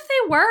 well, what if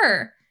they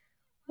were?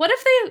 What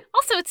if they...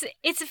 Also,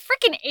 it's a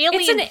freaking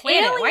alien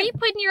planet. Why are you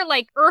putting your,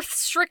 Earth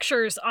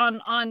strictures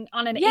on an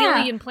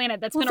alien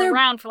planet that's been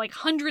around for,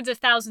 hundreds of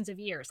thousands of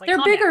years?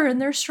 They're bigger and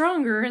they're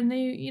stronger, and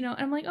they, and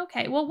I'm like,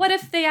 okay, well, what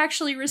if they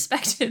actually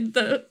respected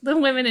the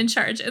women in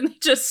charge and they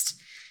just,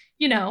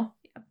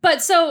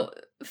 But so,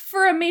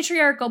 for a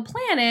matriarchal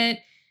planet,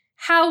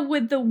 how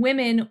would the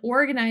women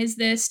organize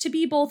this to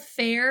be both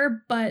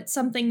fair, but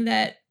something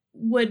that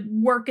would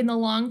work in the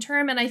long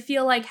term? And I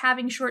feel like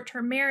having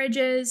short-term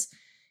marriages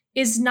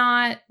is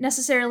not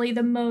necessarily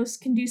the most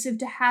conducive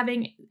to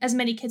having as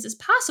many kids as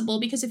possible,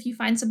 because if you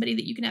find somebody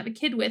that you can have a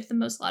kid with, the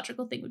most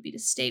logical thing would be to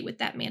stay with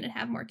that man and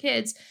have more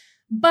kids.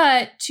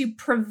 But to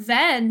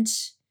prevent,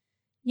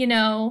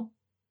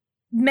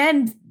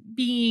 men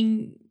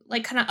being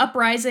kind of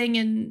uprising,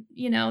 and,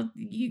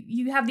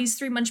 you have these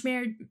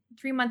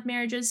 3-month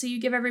marriages, so you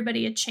give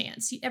everybody a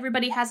chance.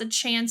 Everybody has a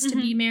chance to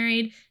be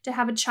married, to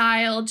have a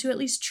child, to at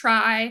least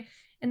try.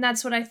 And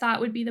that's what I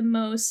thought would be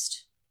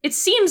it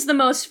seems the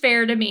most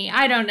fair to me.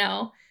 I don't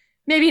know.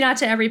 Maybe not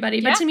to everybody,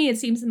 but to me it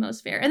seems the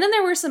most fair. And then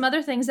there were some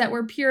other things that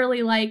were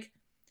purely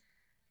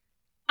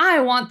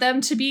I want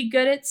them to be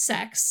good at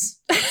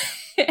sex.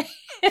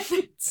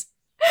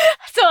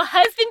 So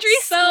husbandry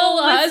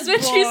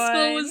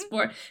school was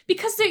born.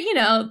 Because,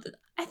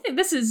 I think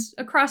this is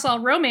across all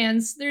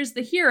romance. There's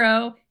the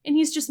hero, and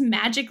he's just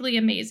magically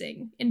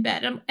amazing in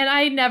bed. And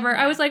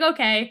I was like,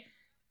 okay,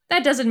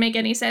 that doesn't make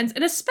any sense.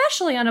 And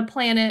especially on a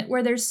planet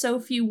where there's so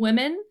few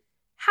women,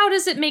 how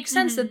does it make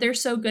sense that they're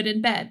so good in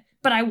bed?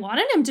 But I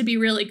wanted him to be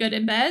really good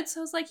in bed.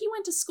 So I was like, he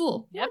went to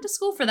school. He went to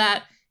school for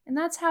that. And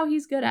that's how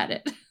he's good at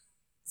it.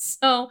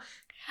 So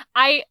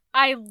I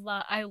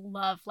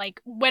love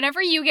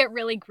whenever you get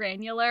really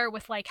granular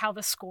with how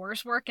the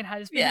scores work in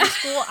husbandry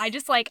school, I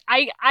just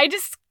I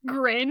just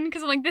grin,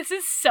 because I'm like, this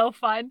is so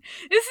fun.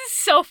 This is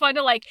so fun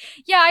to I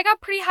got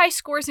pretty high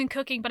scores in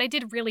cooking, but I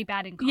did really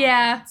bad in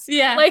confidence.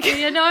 Yeah.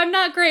 I'm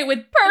not great with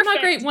I'm not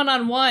great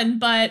one-on-one,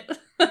 but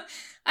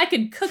I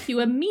could cook you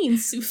a mean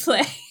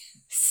souffle.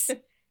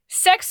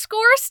 Sex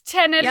scores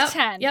 10 out of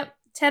 10. Yep.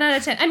 10 out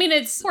of 10.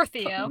 It's poor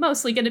Theo.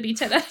 Mostly going to be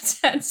 10 out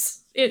of 10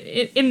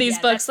 in these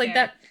books.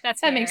 That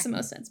makes the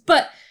most sense.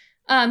 But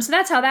so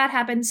that's how that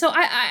happened. So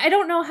I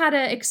don't know how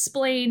to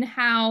explain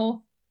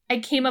how I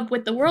came up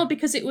with the world,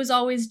 because it was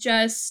always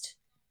just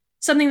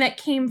something that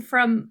came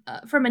from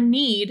a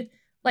need.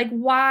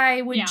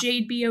 Why would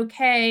Jade be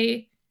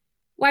okay?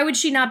 Why would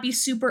she not be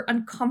super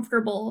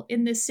uncomfortable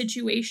in this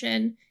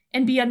situation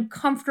and be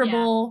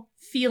uncomfortable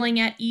feeling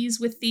at ease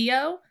with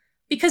Theo?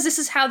 Because this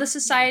is how the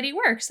society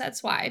works.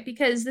 That's why.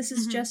 Because this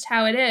is just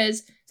how it is.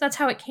 So that's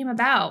how it came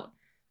about.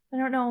 I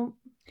don't know.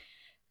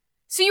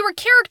 So you were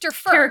character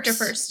first. Character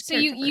first. So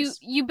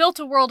you built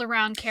a world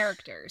around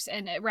characters,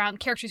 and around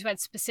characters who had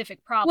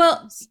specific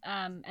problems.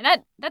 And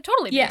that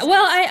totally makes sense.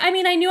 Well,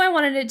 I knew I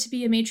wanted it to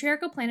be a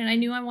matriarchal planet. I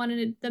knew I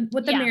wanted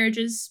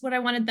marriages, what I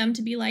wanted them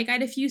to be like. I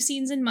had a few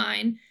scenes in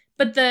mind,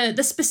 but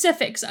the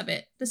specifics of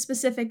it, the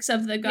specifics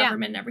of the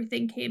government and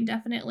everything came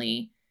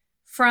definitely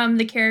from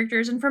the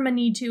characters and from a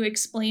need to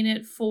explain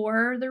it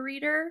for the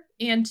reader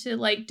and to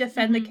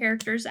defend the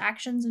characters'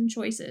 actions and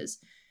choices.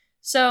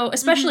 So,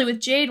 especially with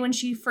Jade, when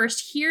she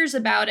first hears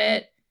about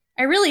it,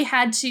 I really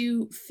had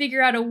to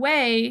figure out a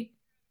way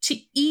to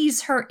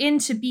ease her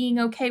into being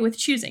okay with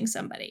choosing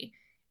somebody.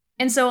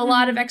 And so a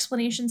lot of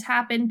explanations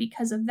happen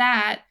because of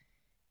that.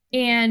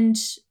 And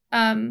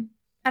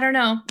I don't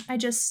know. I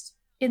just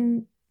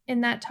in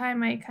that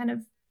time I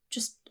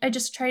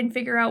just try and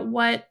figure out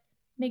what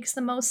makes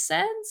the most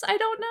sense. I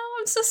don't know.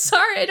 I'm so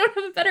sorry. I don't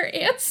have a better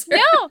answer.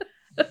 No,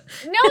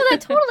 that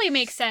totally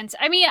makes sense.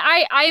 I mean,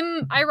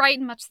 I write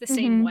in much the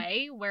same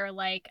way, where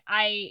like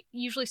I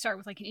usually start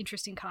with like an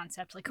interesting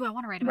concept, like, oh, I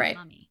want to write about a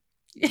mummy.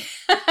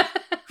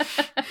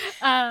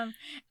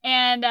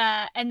 And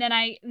then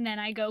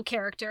I go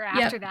character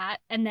after that,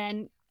 and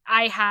then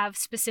I have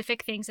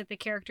specific things that the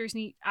characters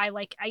need.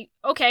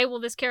 Okay, well,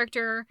 this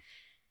character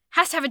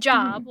has to have a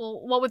job.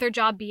 Well, what would their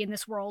job be in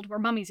this world where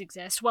mummies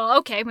exist? Well,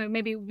 okay,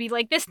 maybe it would be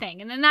like this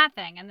thing, and then that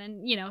thing, and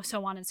then, you know,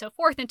 so on and so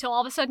forth, until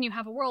all of a sudden you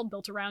have a world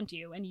built around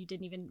you, and you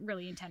didn't even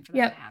really intend for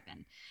that to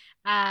happen.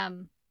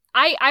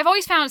 I've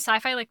always found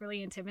sci-fi like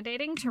really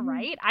intimidating to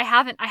write. I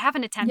haven't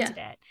attempted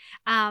it,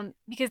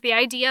 because the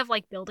idea of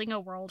like building a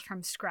world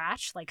from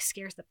scratch like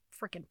scares the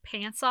freaking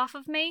pants off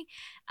of me.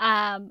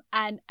 And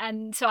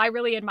so I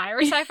really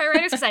admire sci-fi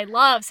writers because I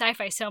love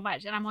sci-fi so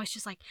much, and I'm always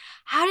just like,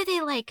 how do they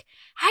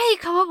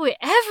come up with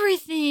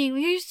everything?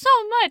 There's so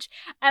much,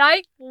 and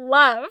I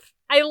love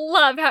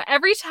how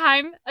every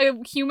time a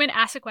human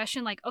asks a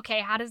question like,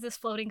 okay, how does this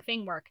floating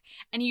thing work?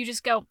 And you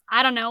just go,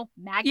 I don't know,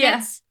 magnets.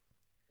 Yeah.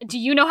 Do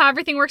you know how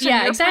everything works on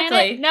your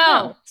planet?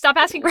 No. Stop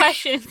asking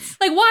questions.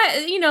 Like,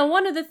 why, you know,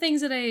 one of the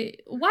things that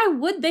why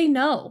would they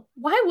know?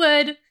 Why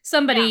would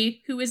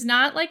somebody who is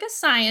not like a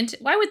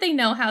scientist, why would they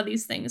know how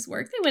these things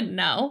work? They wouldn't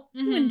know.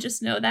 They wouldn't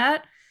just know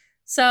that.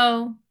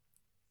 So,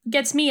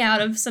 gets me out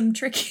of some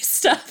tricky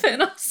stuff,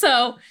 and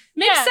also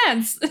makes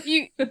sense.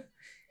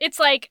 It's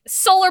like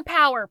solar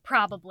power,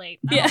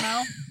 probably. I don't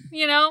know.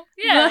 You know?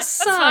 Yeah,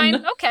 that's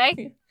fine.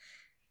 Okay.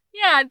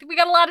 Yeah, we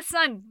got a lot of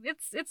sun.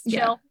 It's chill.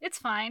 Yeah. It's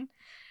fine.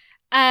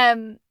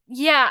 It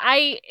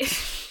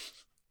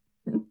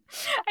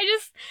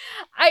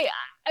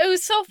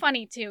was so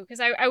funny too, because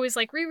I was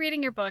like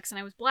rereading your books, and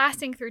I was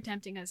blasting through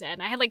Tempting as Ed,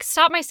 and I had like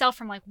stopped myself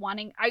from like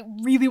I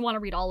really want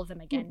to read all of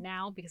them again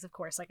now, because of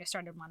course, like, I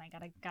started one, I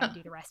gotta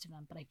do the rest of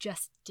them, but I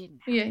just didn't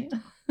have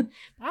time.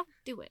 But I'll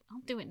do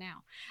it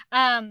now.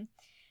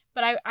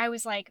 But I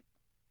was like,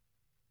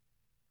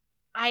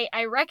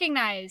 I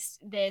recognized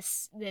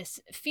this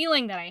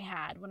feeling that I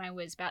had when I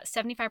was about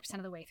 75%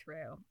 of the way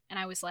through, and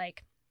I was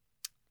like,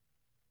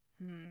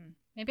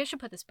 maybe I should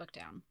put this book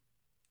down.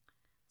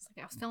 It's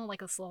like I was feeling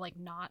like this little like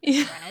knot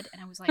in red, and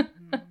I was like,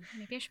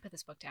 maybe I should put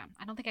this book down.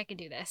 I don't think I can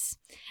do this.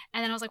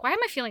 And then I was like, why am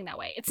I feeling that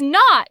way? It's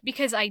not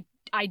because I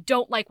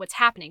don't like what's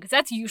happening, because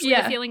that's usually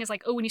the feeling, is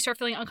like, oh, when you start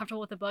feeling uncomfortable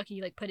with the book,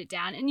 you like put it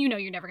down, and you know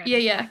you're never gonna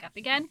pick it back up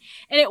again.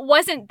 And it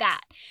wasn't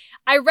that.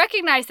 I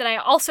recognized that I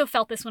also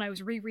felt this when I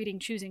was rereading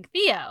Choosing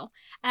Theo,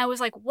 and I was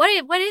like, what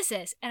is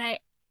this? And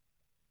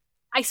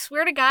I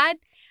swear to God,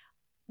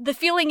 the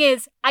feeling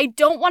is, I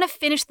don't want to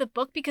finish the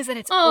book because then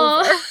it's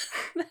over.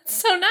 That's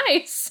so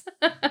nice.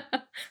 I was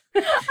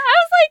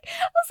like,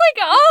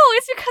 oh,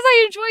 it's because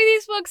I enjoy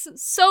these books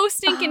so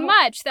stinking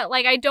much that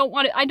like I don't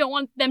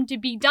want them to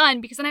be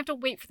done, because then I have to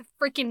wait for the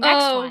freaking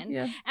next one.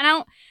 Yeah.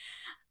 And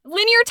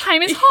linear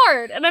time is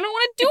hard, and I don't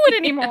want to do it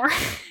anymore.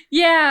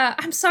 Yeah,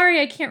 I'm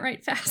sorry I can't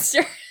write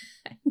faster.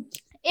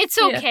 It's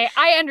okay.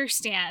 I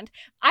understand.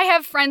 I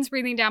have friends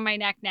breathing down my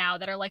neck now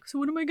that are like, so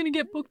when am I going to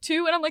get book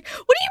 2? And I'm like, what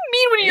do you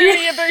mean when you're going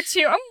to get book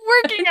 2? I'm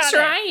working on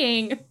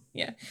trying.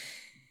 Yeah.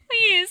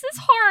 Please, it's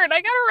hard. I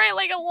got to write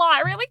like a lot.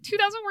 I write like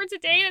 2,000 words a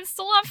day, and it's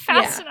still not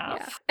fast enough.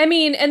 Yeah. I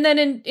mean, and then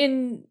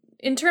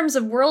in terms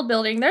of world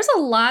building, there's a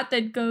lot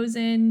that goes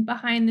in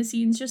behind the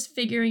scenes, just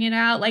figuring it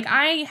out. Like,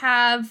 I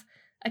have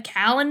a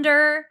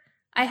calendar.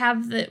 I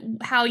have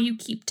how you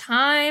keep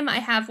time. I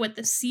have what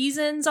the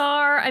seasons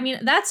are. I mean,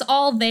 that's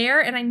all there,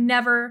 and I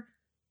never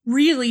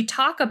really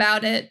talk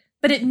about it,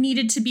 but it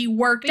needed to be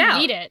worked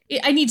out.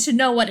 I need to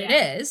know what it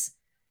is.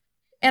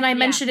 And I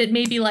mentioned it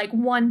maybe like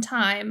one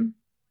time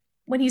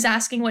when he's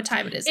asking what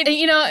time it is.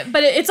 You know,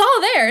 but it's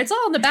all there. It's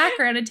all in the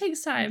background. It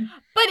takes time.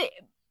 But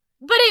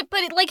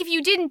like, if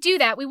you didn't do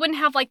that, we wouldn't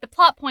have like the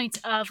plot points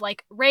of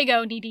like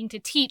Rhaego needing to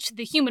teach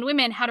the human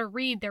women how to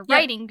read their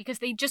writing, because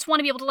they just want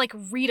to be able to like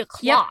read a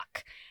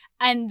clock,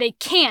 and they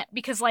can't,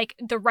 because like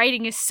the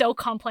writing is so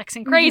complex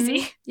and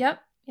crazy. Yep.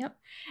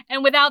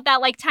 And without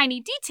that like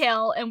tiny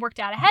detail and worked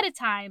out ahead of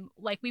time,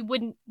 like we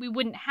wouldn't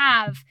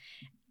have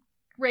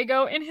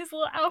Rhaego in his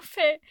little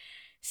outfit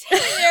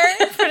standing there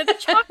in front of the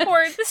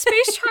chalkboard, the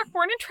space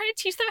chalkboard, and trying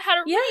to teach them how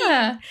to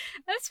read.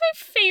 That's my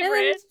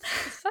favorite.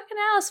 Fucking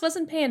Alice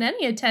wasn't paying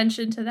any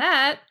attention to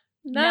that.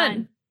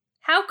 None.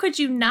 How could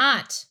you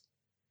not?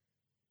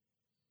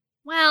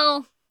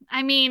 Well,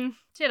 I mean,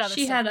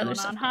 she had other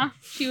stuff, huh?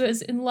 She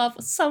was in love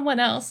with someone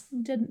else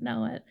and didn't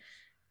know it.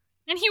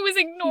 And he was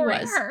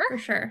ignoring her.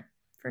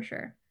 For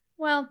sure.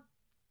 Well,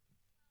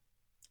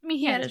 I mean,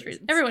 he had his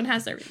reasons. Everyone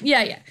has their reasons.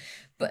 Yeah.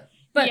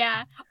 But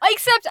yeah,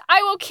 except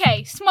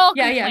small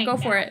complaint. Yeah, go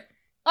for it.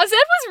 Zed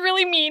was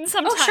really mean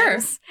sometimes. Oh, sure.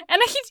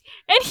 And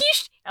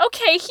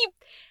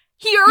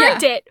he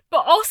earned it,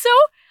 but also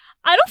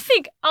I don't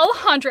think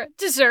Alejandra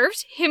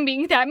deserved him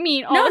being that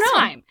mean all the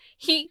time.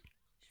 She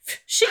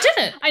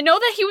didn't. I know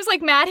that he was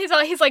like mad. His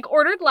like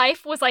ordered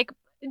life was like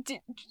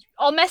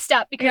all messed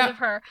up because of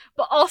her.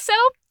 But also,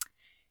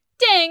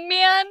 dang,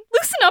 man,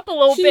 loosen up a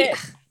little bit.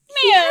 Man.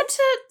 He had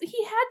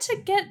to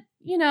get,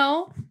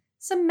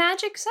 some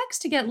magic sex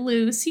to get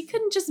loose. He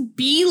couldn't just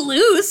be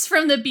loose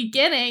from the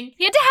beginning.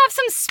 He had to have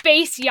some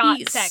space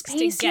yacht sex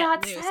to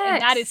get loose.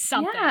 And that is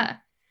something.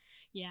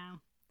 Yeah.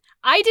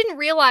 I didn't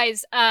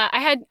realize,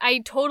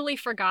 I totally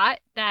forgot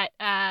that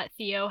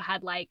Theo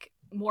had, like,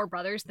 more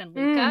brothers than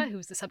Luca, who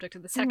was the subject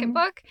of the second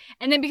book.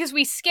 And then because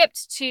we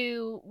skipped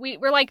to,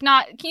 we're like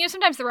not,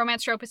 sometimes the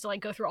romance trope is to like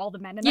go through all the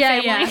men in the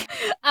family.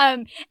 Yeah.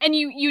 And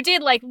you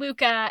did like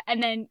Luca,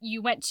 and then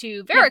you went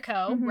to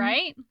Verico,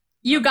 right?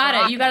 You got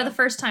it. You got it the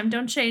first time.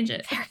 Don't change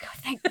it. Verico,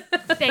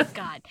 thank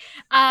God.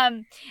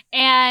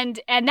 And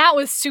that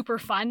was super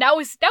fun. That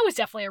was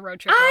definitely a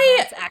road trip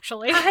romance,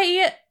 actually.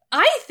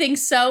 I think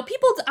so.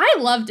 I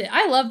loved it.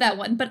 I love that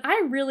one, but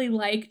I really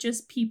like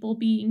just people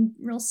being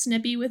real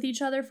snippy with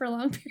each other for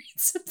long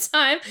periods of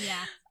time.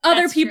 Yeah.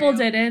 Other people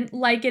didn't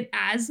like it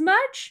as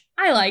much.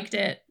 I liked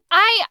it.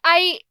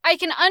 I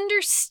can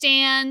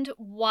understand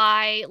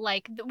why,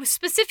 like,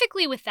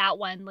 specifically with that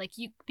one, like,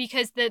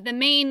 because the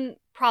main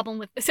problem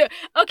with,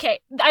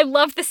 I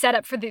love the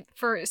setup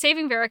for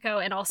Saving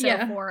Verico and also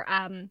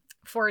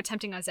for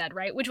Tempting Azed,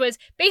 right? Which was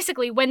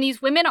basically when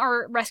these women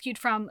are rescued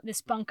from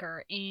this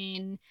bunker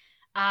in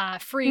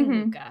freeing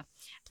Luca.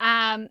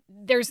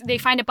 They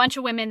find a bunch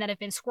of women that have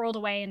been squirreled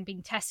away and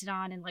being tested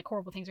on, and like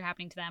horrible things are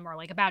happening to them or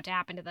like about to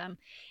happen to them.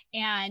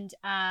 And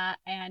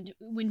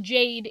when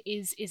Jade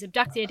is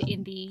abducted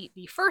in the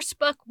first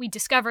book, we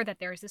discover that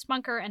there is this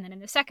bunker, and then in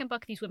the second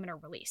book, these women are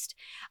released.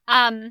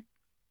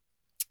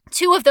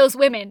 Two of those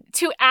women,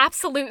 two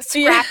absolute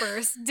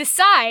scrappers,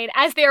 decide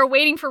as they are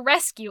waiting for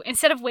rescue,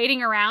 instead of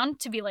waiting around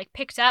to be like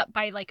picked up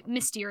by like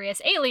mysterious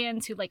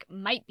aliens who like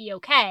might be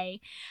okay,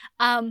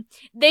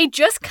 they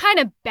just kind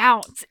of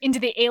bounce into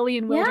the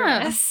alien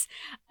wilderness.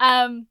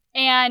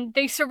 And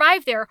they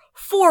survive there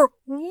for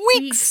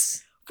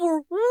weeks.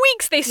 For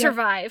weeks they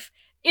survive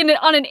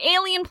on an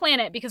alien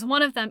planet because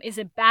one of them is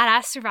a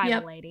badass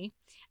survival lady.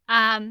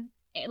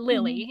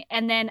 Lily,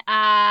 and then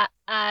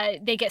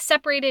they get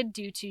separated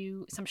due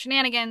to some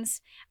shenanigans,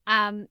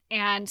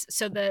 and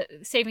so the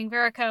Saving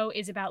Verico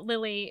is about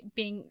Lily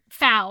being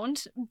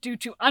found due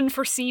to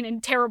unforeseen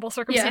and terrible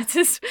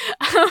circumstances,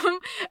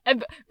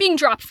 being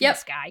dropped from the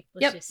sky.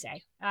 Let's just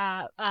say,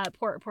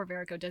 poor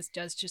Verico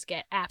does just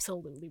get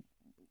absolutely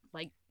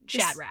like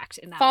shat-racked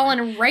in that falling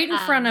one. Right in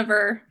front of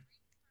her,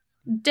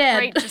 dead.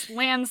 Right, just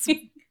lands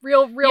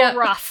real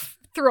rough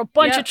through a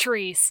bunch of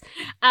trees.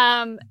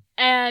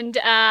 And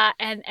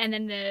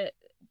then the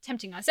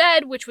Tempting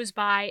Azed, which is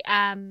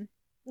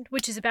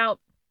about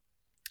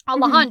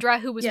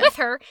Alejandra, who was with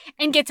her,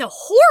 and gets a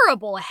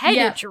horrible head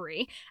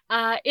injury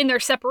in their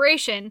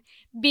separation,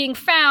 being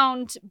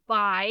found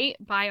by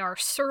our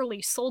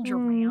surly soldier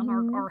man,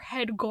 our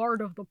head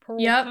guard of the Pearl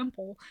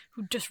Temple,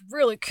 who just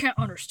really can't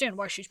understand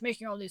why she's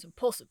making all these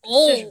impulsive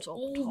decisions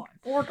all the time.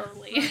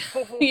 Orderly.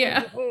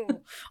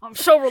 I'm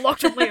so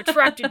reluctantly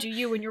attracted to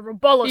you and your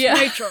rebellious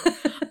nature.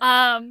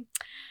 I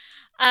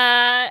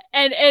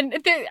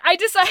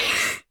decided,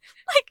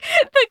 like,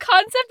 the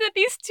concept that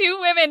these two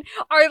women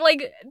are,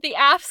 like, the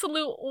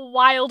absolute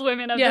wild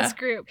women of this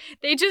group.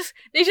 They just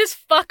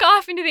fuck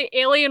off into the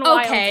alien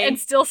wild and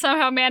still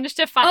somehow manage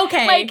to find...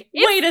 Okay, like,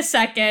 wait a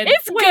second.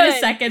 Wait a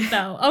second,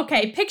 though.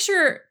 Okay,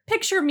 picture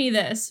me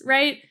this,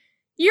 right?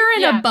 You're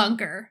in a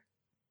bunker.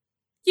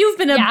 You've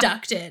been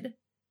abducted.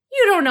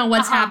 You don't know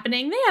what's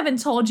happening. They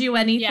haven't told you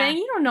anything. Yeah.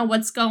 You don't know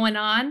what's going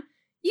on.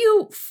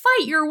 You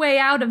fight your way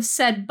out of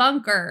said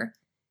bunker,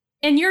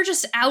 and you're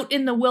just out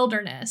in the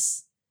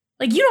wilderness.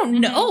 Like, you don't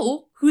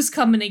know who's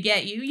coming to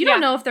get you. You don't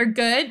know if they're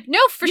good. No,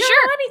 for you sure.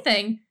 don't know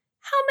anything.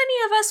 How many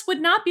of us would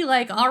not be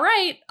like, all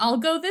right, I'll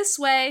go this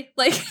way?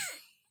 Like,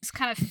 just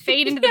kind of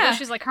fade into the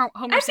bushes like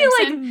Homer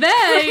Simpson.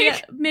 I feel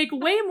like they make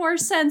way more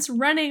sense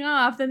running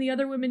off than the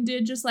other women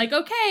did. Just like,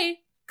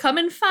 okay, come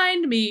and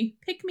find me.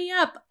 Pick me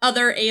up,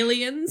 other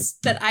aliens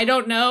that I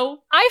don't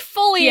know. I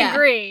fully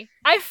agree.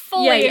 I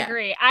fully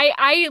agree.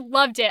 I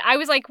loved it. I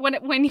was like, when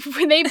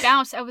they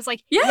bounced, I was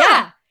like,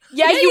 yeah,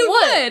 you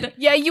would.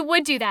 Yeah, you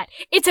would do that.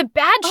 It's a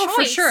bad choice.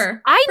 For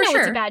sure. I know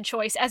it's a bad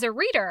choice as a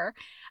reader,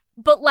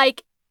 but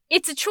like,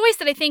 it's a choice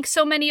that I think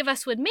so many of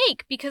us would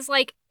make because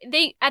like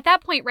they, at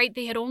that point, right,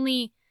 they had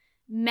only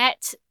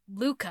met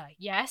Luca,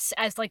 yes,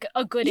 as like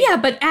a good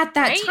but at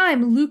that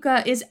time,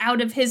 Luca is out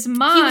of his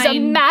mind. He was a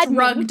madman.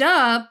 Drugged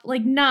up,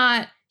 like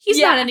he's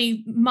not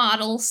any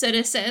model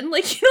citizen.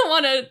 Like you don't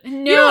want to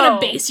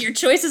base your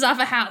choices off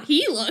of how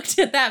he looked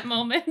at that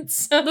moment.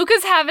 So.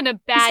 Luca's having a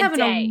bad He's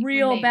having a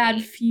real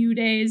bad few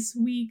days,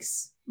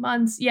 weeks,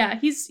 months. Yeah,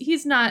 he's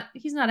not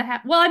a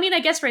happy. Well, I mean,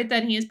 I guess right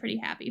then he is pretty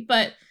happy,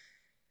 but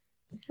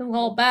a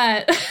little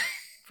bit.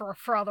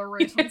 For other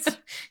reasons.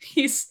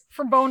 He's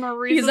for boner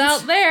reasons. He's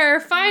out there,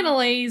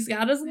 finally. He's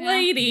got his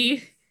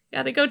lady.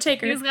 Gotta go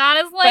take her. He's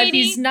got his lady. But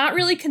he's not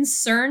really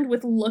concerned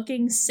with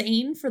looking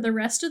sane for the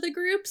rest of the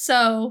group,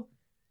 so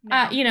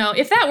No.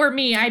 If that were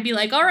me, I'd be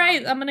like, all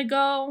right, I'm gonna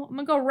go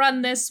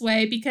run this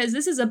way because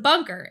this is a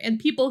bunker and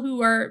people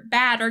who are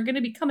bad are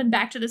gonna be coming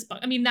back to this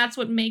bunker. I mean, that's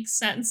what makes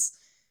sense.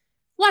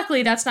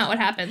 Luckily, that's not what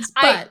happens.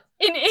 But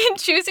in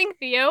choosing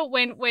Theo,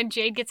 when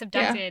Jade gets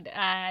abducted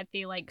at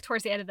the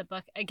towards the end of the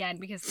book again,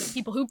 because the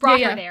people who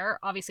brought her there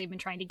obviously have been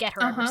trying to get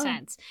her ever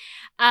since.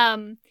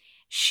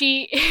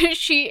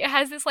 She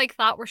has this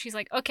thought where she's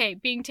like, okay,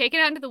 being taken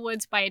out into the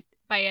woods by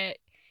a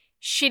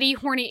shitty,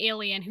 horny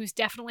alien who's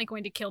definitely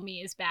going to kill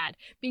me is bad.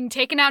 Being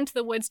taken out into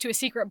the woods to a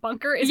secret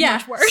bunker is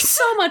much worse.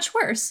 So much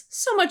worse.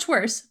 So much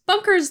worse.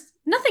 Bunkers,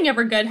 nothing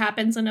ever good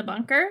happens in a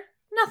bunker.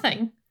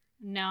 Nothing.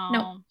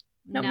 No.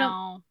 I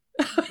know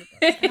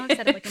I've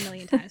said it a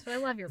million times, but I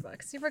love your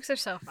books. Your books are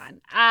so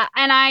fun.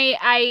 And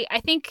I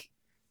think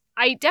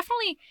I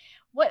definitely...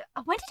 when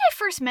did I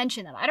first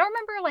mention them? I don't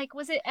remember,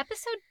 was it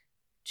episode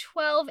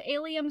 12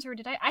 Aliens, or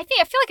did I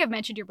feel like I've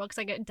mentioned your books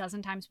a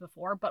dozen times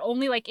before, but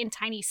only in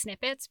tiny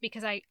snippets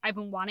because I've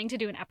been wanting to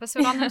do an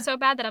episode on them so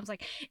bad that I was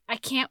like, I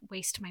can't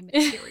waste my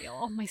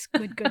material, my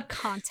good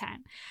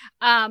content,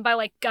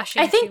 by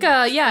gushing. I think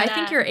I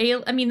think you're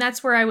I mean,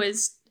 that's where I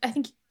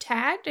think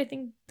tagged. I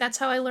think that's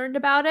how I learned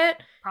about it.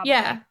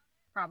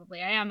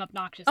 Probably I am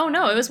obnoxious. Oh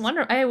no, it was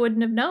wonderful. I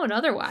wouldn't have known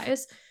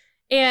otherwise.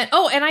 And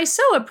I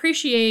so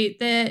appreciate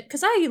that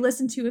because I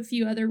listen to a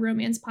few other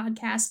romance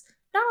podcasts.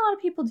 Not a lot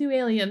of people do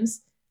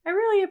aliens. I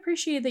really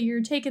appreciate that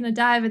you're taking a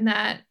dive in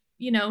that,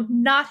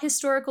 not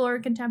historical or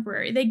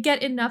contemporary. They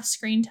get enough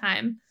screen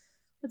time.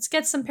 Let's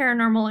get some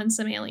paranormal and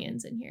some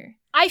aliens in here.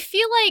 I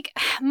feel like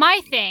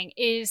my thing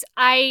is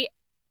I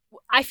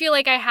feel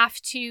like I have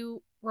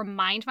to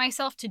remind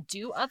myself to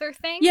do other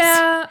things.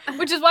 Yeah.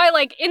 Which is why,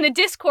 in the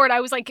Discord,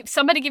 I was like,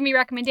 somebody give me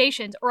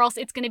recommendations or else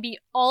it's going to be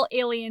all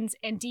aliens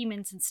and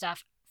demons and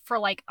stuff for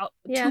 2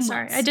 months.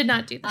 Sorry. I did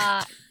not do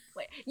that.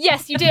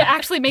 Yes, you did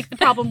actually make the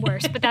problem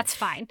worse, but that's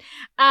fine.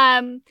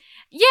 They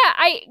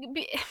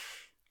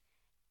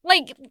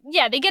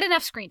get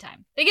enough screen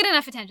time. They get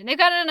enough attention. They've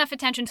gotten enough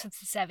attention since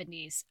the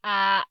 70s.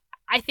 I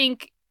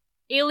think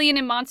alien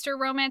and monster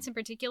romance in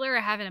particular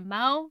are having a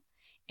mo,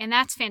 and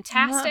that's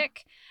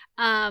fantastic.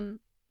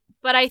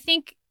 But I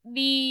think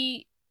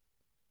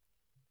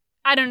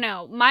I don't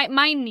know,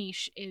 my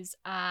niche is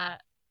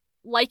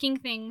liking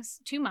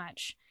things too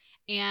much.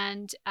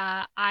 And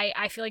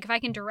I feel like if I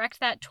can direct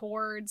that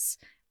towards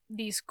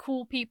these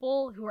cool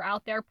people who are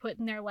out there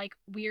putting their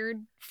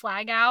weird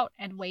flag out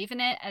and waving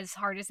it as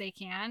hard as they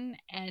can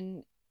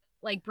and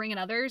bringing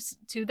others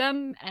to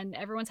them and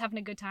everyone's having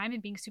a good time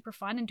and being super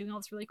fun and doing all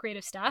this really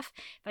creative stuff,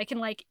 if I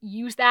can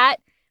use that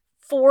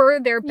for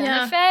their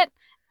benefit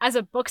as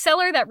a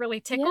bookseller, that really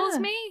tickles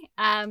me.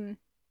 And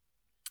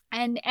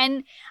I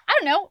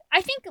don't know,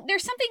 I think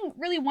there's something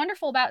really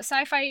wonderful about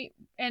sci-fi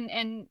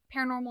and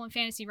paranormal and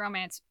fantasy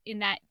romance in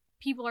that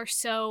people are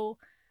so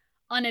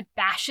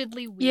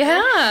unabashedly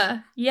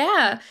weird.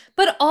 Yeah.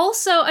 But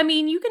also, I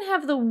mean, you can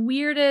have the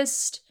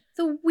weirdest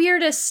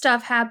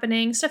stuff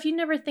happening, stuff you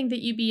never think that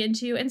you'd be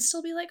into, and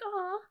still be like,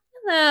 aw,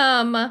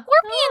 them.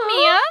 Scorpion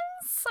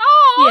Mans.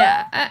 Aw.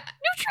 Yeah.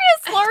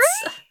 Nutrient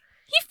slurry.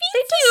 He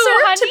feeds you,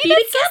 honey. To be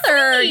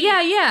together.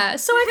 Yeah.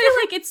 So I feel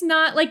like it's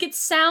not it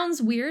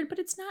sounds weird, but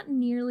it's not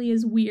nearly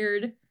as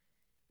weird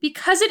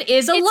because it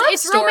is a love story.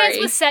 It's romance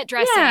with set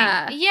dressing.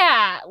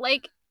 Yeah.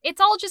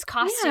 It's all just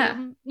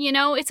costume.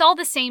 It's all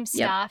the same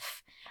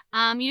stuff.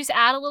 You just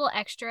add a little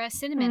extra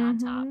cinnamon on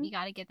top. You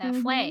got to get that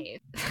flavor.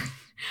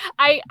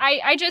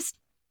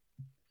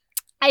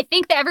 I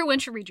think that everyone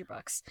should read your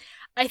books.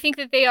 I think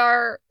that they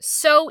are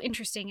so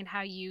interesting in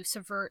how you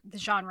subvert the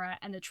genre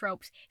and the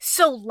tropes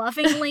so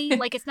lovingly.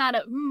 It's not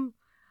a,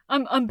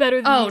 I'm better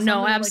than you. Oh,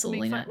 no,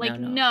 absolutely not.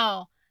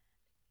 No.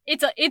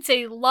 It is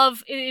a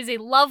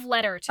love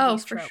letter to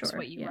these tropes,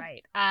 what you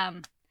write.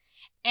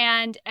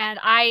 And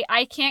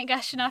I can't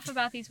gush enough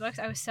about these books.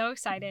 I was so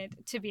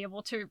excited to be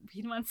able to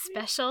read one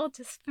special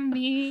just for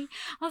me.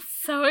 I was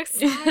so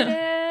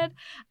excited.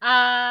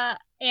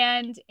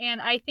 And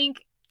I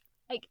think,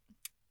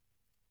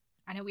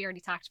 I know we already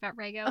talked about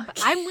Rego, but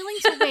I'm willing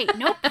to wait.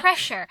 No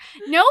pressure.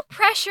 No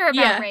pressure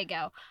about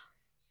Rego.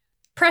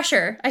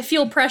 Pressure. I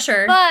feel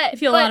pressure. I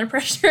feel a lot of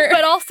pressure.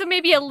 But also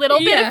maybe a little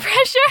bit of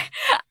pressure.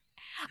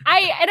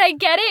 I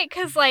get it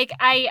because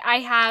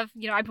I have,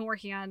 I've been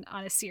working on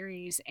a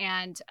series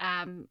and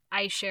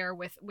I share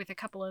with a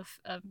couple of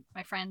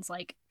my friends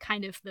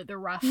kind of the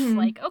rough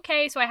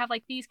okay, so I have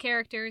these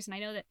characters and I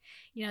know that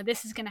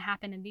this is going to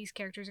happen and these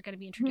characters are going to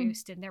be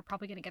introduced and they're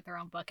probably going to get their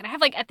own book, and I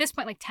have at this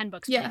point 10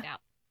 books planned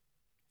out.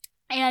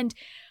 And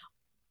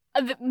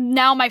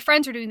now my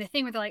friends are doing the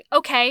thing where they're like,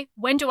 okay,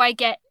 when do I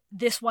get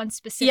this one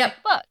specific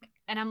book?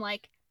 And I'm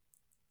like,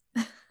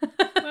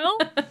 well,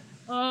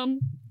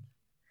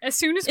 as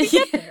soon as we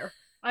get there.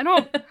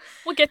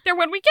 We'll get there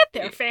when we get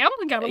there, fam.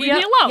 We gotta leave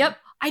me alone. Yep.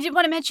 I did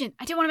want to mention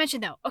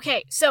though.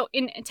 Okay, so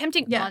in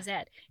Tempting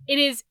Closet, it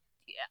is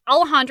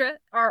Alejandra,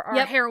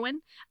 our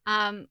heroine,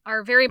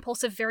 our very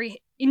impulsive,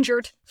 very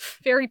injured,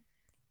 very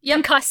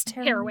concussed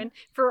heroine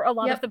for a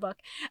lot of the book.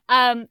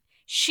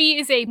 She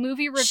is a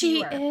movie reviewer.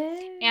 She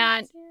is.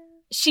 And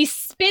she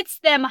spits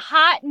them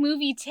hot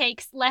movie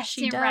takes left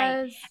and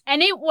right.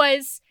 And it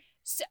was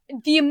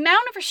the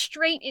amount of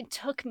restraint it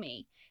took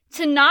me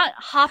to not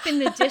hop in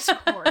the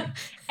Discord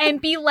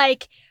and be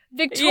like,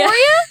 Victoria,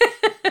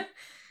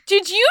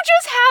 did you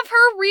just have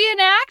her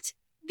reenact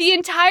the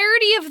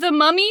entirety of The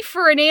Mummy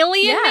for an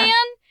alien man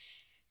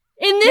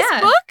in this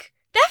book?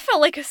 That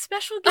felt like a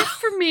special gift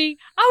for me.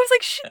 I was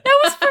like, that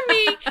was for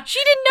me. She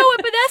didn't know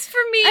it, but that's for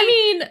me. I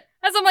mean,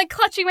 as I'm like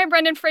clutching my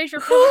Brendan Fraser.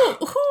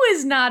 Who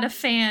is not a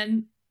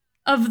fan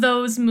of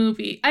those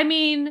movies? I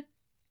mean,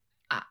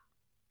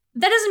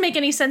 that doesn't make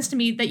any sense to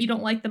me that you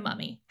don't like The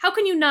Mummy. How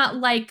can you not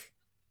like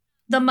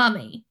The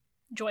Mummy?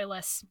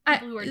 Joyless.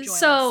 Joyless.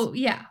 So,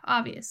 yeah,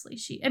 obviously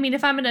I mean,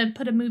 if I'm going to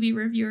put a movie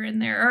reviewer in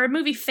there, or a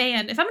movie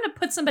fan, if I'm going to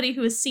put somebody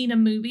who has seen a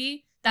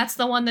movie, that's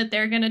the one that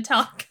they're going to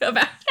talk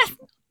about.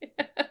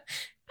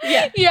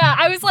 Yeah,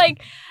 I was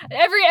like,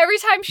 every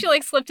time she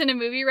like slipped in a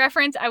movie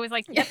reference, I was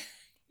like, yep.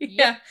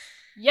 Yep.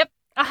 Yep.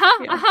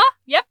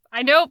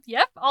 I know.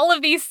 Yep. All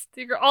of these,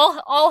 they're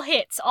all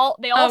hits.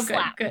 They all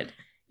slap. Good.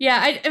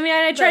 Yeah. I mean,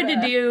 I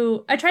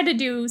tried to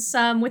do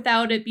some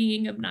without it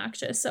being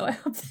obnoxious. So I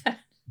hope that.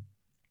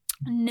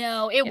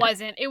 No, it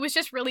wasn't. It was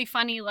just really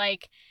funny.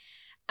 Like,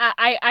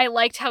 I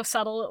liked how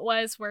subtle it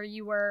was, where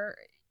you were.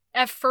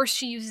 At first,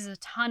 she uses a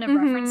ton of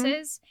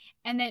references,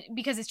 and then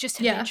because it's just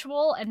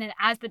habitual, and then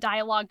as the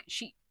dialogue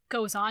she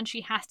goes on,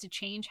 she has to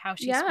change how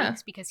she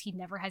speaks because he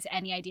never has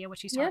any idea what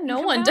she's talking about.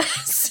 Yeah, no one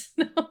does.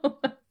 No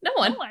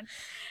one.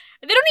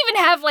 They don't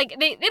even have like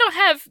they don't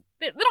have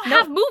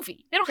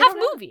movie. They don't have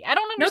movie. I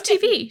don't understand.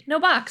 No TV. No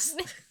box.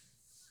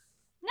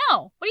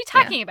 No. What are you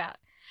talking about?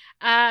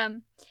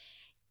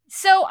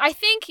 So I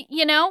think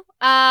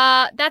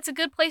that's a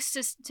good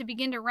place to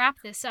begin to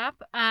wrap this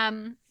up.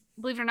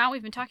 Believe it or not,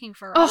 we've been talking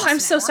for. Oh, I'm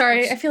so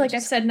sorry. I feel like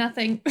I've said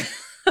nothing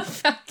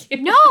about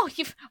you. No,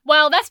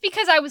 well, that's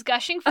because I was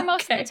gushing for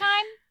most of the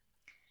time.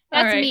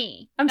 That's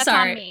me. That's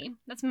sorry. On me.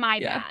 That's my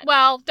bad.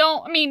 Well,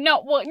 no,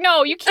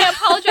 you can't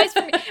apologize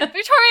for me,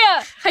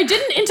 Victoria. I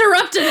didn't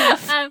interrupt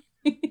enough.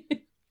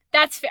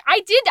 That's fair.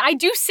 I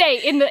do say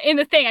in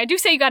the thing. I do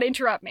say you got to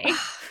interrupt me.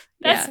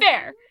 That's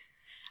fair.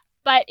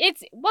 But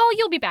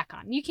you'll be back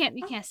on. You can't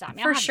stop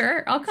me. For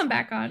sure. I'll come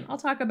back on. I'll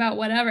talk about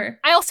whatever.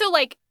 I also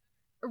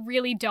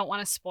really don't want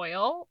to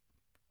spoil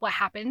what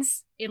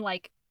happens in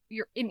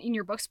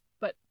your books,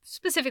 but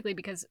specifically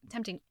because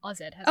Tempting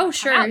Ozed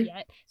hasn't come out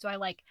yet. So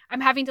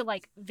I'm having to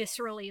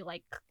viscerally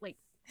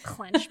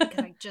clench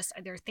because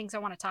there are things I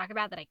want to talk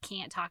about that I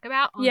can't talk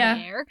about on the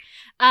air.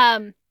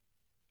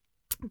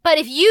 But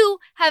if you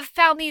have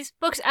found these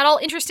books at all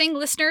interesting,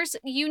 listeners,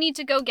 you need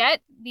to go get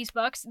these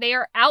books. They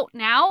are out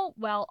now.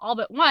 Well, all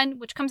but one,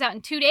 which comes out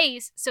in 2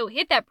 days. So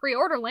hit that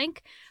pre-order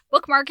link,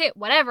 bookmark it,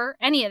 whatever,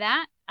 any of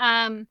that.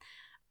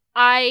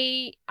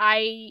 I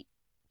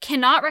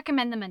cannot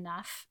recommend them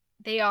enough.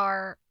 They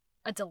are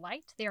a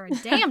delight. They are a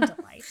damn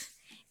delight.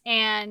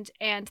 And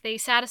they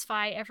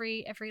satisfy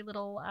every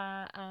little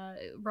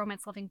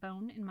romance loving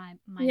bone in my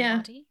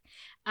body.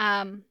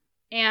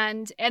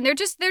 And they're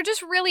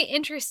just really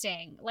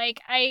interesting.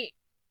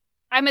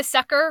 I'm a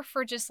sucker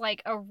for just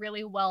a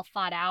really well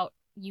thought out,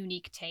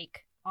 unique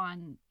take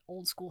on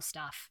old school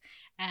stuff.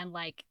 And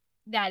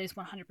that is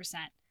 100%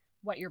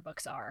 what your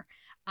books are.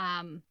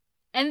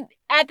 And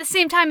at the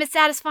same time, it's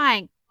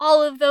satisfying.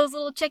 All of those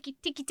little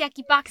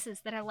ticky-tacky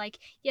boxes that are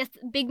yes,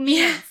 big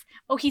meanings. Yeah.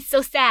 Oh, he's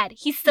so sad.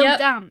 He's so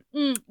dumb.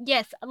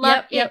 Yes,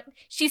 love it.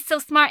 She's so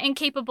smart and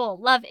capable.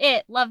 Love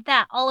it. Love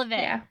that. All of it.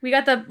 Yeah, we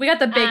got the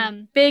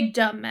big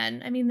dumb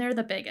men. I mean, they're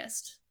the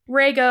biggest.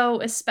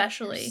 Rhaego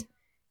especially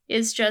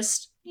is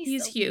just,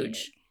 he's so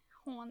huge.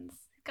 Horns.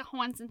 He's got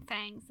horns and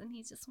fangs, and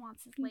he just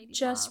wants his lady.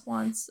 Just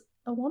wants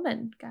a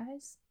woman,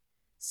 guys.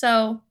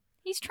 So...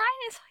 He's trying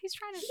his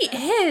He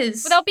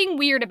is. Without being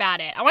weird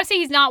about it. I want to say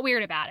he's not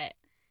weird about it.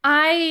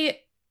 I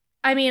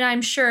mean,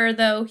 I'm sure,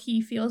 though,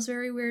 he feels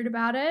very weird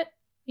about it,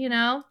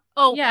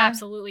 Oh, yeah.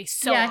 Absolutely.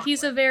 So yeah, awkward.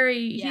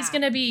 He's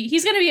gonna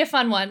be a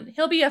fun one.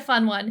 He'll be a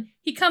fun one.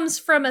 He comes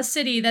from a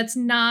city that's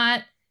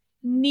not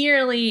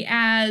nearly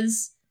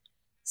as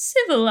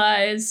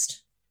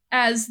civilized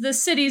as the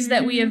cities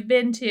that we have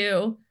been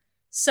to.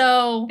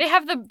 So they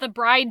have the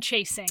bride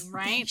chasing,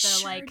 right?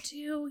 They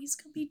do. He's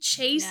gonna be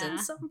chasing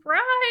some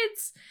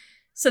brides.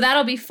 So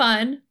that'll be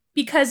fun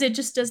because it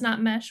just does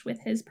not mesh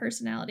with his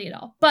personality at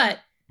all. But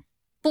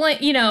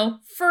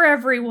for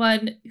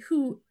everyone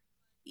who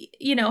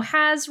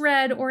has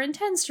read or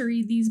intends to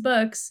read these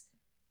books,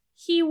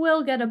 he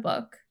will get a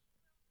book.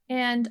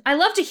 And I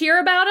love to hear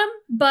about him,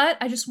 but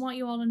I just want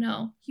you all to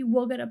know he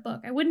will get a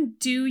book. I wouldn't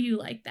do you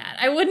like that.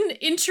 I wouldn't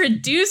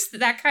introduce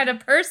that kind of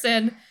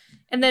person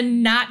and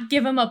then not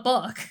give him a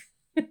book.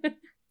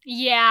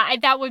 Yeah,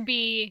 that would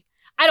be...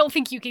 I don't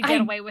think you could get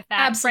away with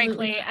that,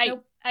 frankly.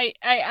 Nope.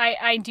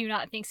 I do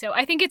not think so.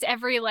 I think it's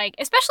every,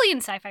 especially in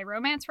sci-fi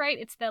romance, right?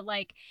 It's that,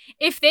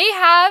 if they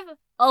have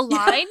a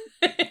line,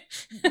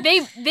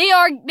 they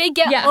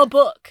get a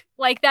book.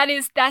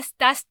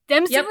 That's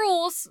them's the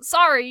rules.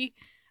 Sorry.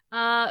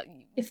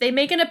 If they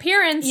make an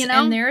appearance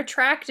and they're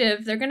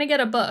attractive, they're gonna get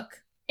a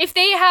book. If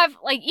they have,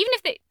 even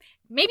if they...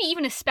 maybe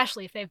even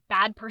especially if they have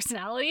bad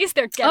personalities,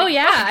 they're getting Oh,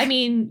 yeah. I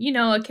mean,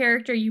 a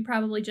character you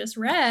probably just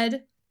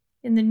read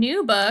in the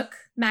new book,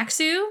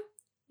 Maxu.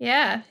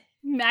 Yeah.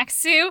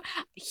 Maxu,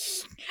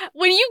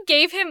 when you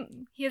gave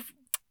him his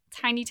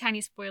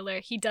tiny spoiler,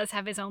 he does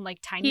have his own like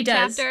tiny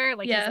chapter,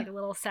 like it's like a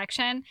little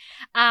section.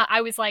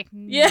 I was like,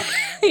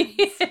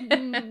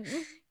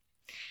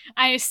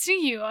 I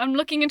see you. I'm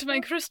looking into my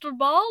crystal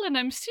ball and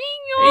I'm seeing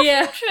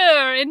your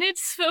future, and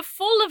it's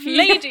full of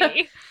lady.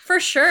 Yeah. For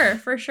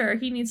sure.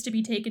 He needs to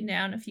be taken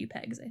down a few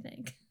pegs, I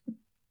think.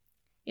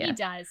 Yeah.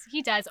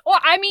 He does. Or,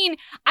 I mean,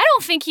 I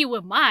don't think he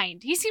would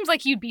mind. He seems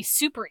like he'd be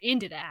super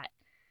into that.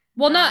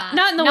 Well, not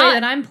in the way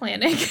that I'm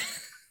planning.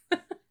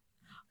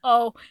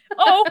 Oh.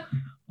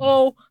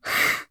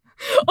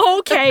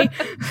 Okay.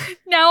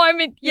 Now I'm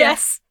in.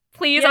 Yes,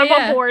 please. I'm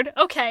on board.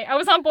 Okay. I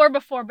was on board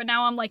before, but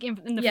now I'm like in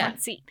the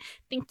front seat.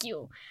 Thank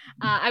you.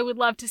 I would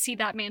love to see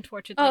that man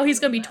tortured. Oh, he's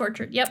going to be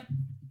tortured. Yep.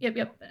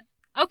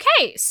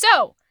 Okay.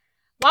 So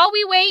while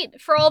we wait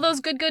for all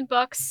those good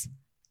books,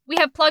 we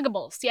have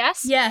pluggables.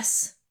 Yes?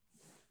 Yes.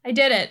 I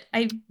did it.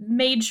 I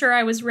made sure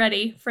I was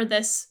ready for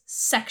this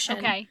section.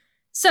 Okay.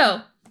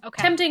 So,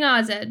 Tempting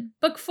Ozed,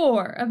 book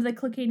 4 of the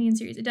Clicanian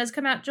series. It does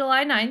come out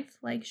July 9th,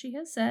 like she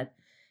has said.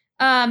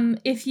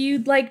 If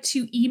you'd like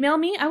to email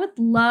me, I would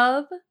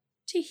love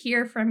to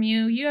hear from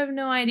you. You have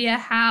no idea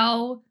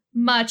how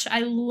much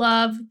I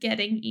love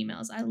getting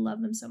emails. I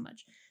love them so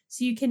much.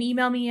 So you can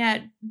email me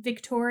at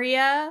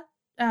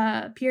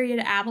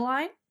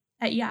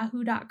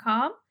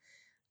victoria.aveline@yahoo.com.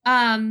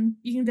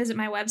 You can visit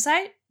my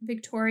website,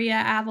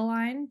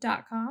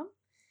 victoriaaveline.com.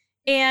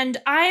 And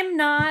I'm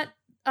not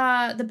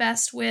the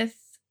best with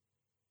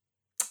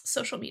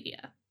social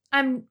media.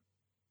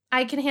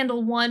 I can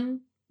handle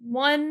one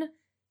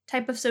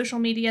type of social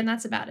media, and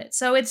that's about it.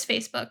 So it's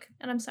Facebook,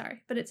 and I'm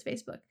sorry, but it's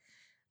Facebook.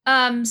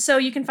 So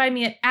you can find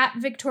me at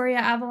Victoria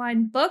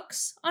Aveline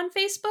Books on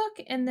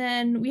Facebook, and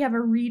then we have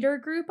a reader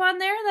group on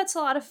there. That's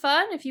a lot of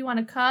fun if you want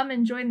to come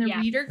and join the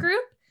reader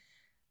group.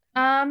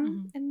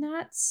 And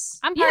that's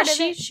I'm part of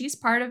it. She's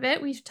part of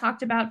it. We've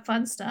talked about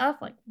fun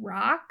stuff like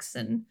rocks.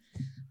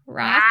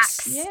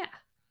 Yeah.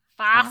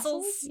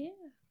 Fossils. Yeah.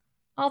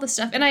 All the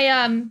stuff. And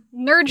I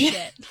nerd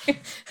shit.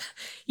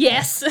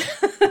 Yes.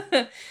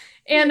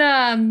 And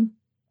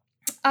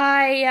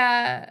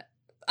I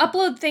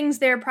upload things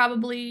there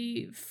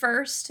probably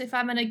first. If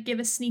I'm going to give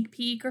a sneak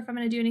peek or if I'm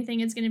going to do anything,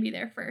 it's going to be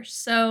there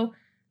first. So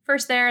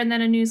first there, and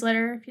then a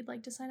newsletter if you'd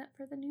like to sign up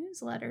for the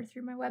newsletter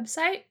through my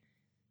website.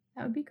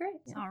 That would be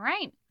great. Yeah. All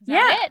right.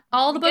 It?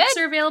 All the books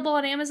are available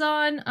on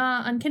Amazon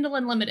on Kindle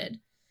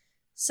Unlimited.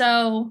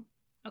 So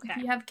if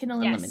you have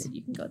Kindle Unlimited,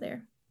 you can go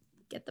there,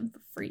 get them for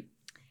free.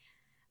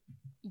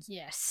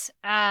 Yes.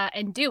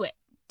 And do it.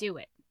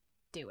 Because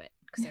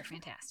they're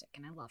fantastic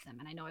and I love them.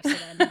 And I know I've said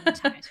that a million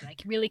times, but I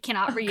really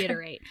cannot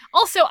reiterate.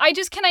 Also,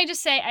 can I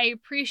just say I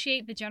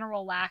appreciate the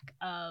general lack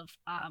of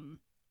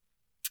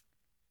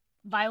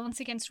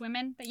violence against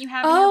women that you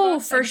have in your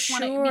books. For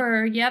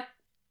sure. Yep.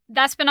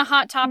 That's been a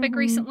hot topic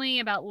recently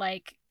about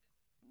like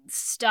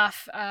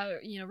stuff.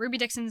 Ruby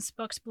Dixon's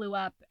books blew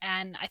up,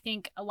 and I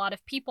think a lot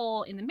of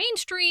people in the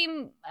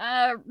mainstream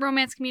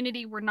romance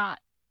community were not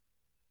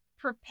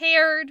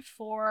prepared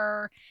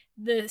for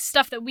the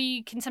stuff that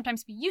we can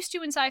sometimes be used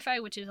to in sci-fi,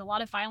 which is a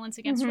lot of violence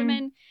against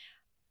women.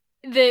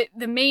 The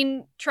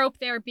main trope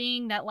there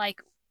being that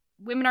like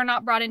women are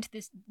not brought into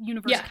this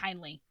universe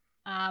kindly,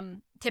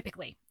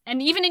 typically. And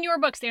even in your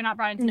books, they're not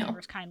brought into the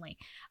universe kindly.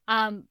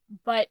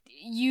 But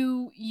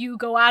you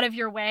go out of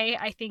your way,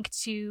 I think,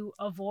 to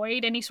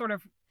avoid any sort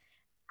of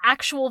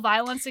actual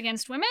violence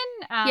against women.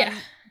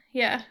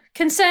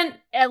 Consent.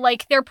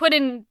 Like they're put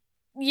in,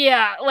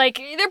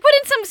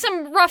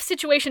 some rough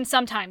situations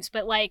sometimes,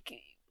 but like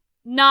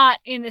not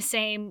in the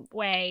same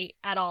way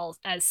at all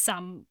as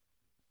some.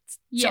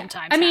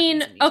 Sometimes. I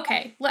mean,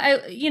 okay,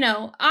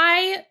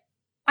 I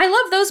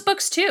love those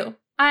books too.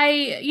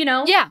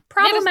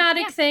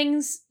 Problematic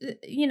things,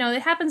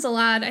 it happens a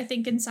lot, I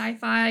think, in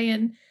sci-fi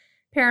and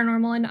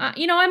paranormal, and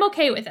I'm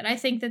okay with it. I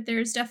think that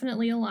there's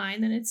definitely a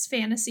line and it's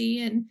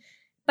fantasy,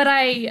 but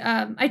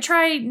I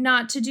try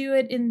not to do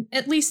it in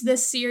at least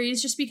this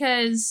series just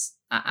because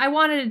I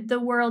wanted the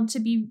world to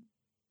be,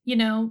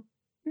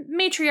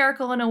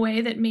 matriarchal in a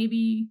way that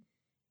maybe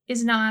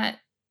is not,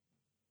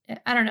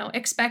 I don't know,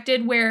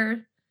 expected,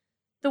 where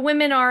the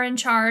women are in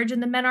charge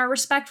and the men are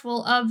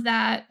respectful of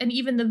that. And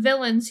even the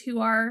villains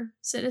who are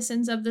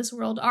citizens of this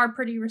world are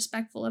pretty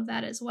respectful of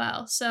that as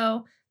well.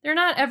 So they're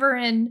not ever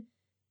in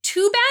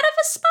too bad of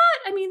a spot.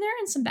 I mean, they're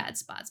in some bad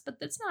spots, but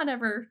it's not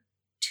ever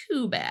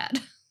too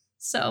bad.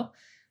 So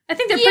I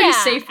think they're pretty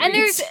safe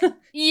reads. And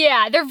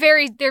they're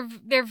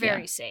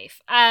very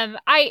safe.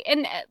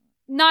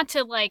 Not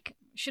to like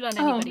shit on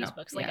anybody's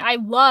books. Like I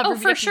love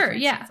Ruby for Dixon, sure. For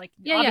instance. Like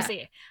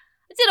obviously. I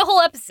did a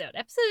whole episode.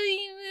 It's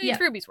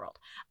Ruby's world.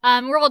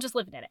 We're all just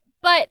living in it.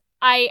 But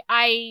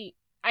I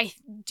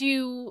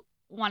do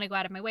want to go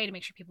out of my way to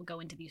make sure people go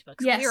into these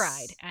books Yes.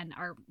 clear-eyed and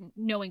are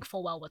knowing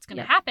full well what's going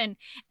to Yep. happen.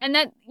 And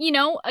that,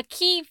 a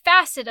key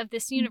facet of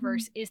this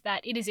universe is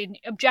that it is an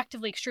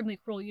objectively extremely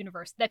cruel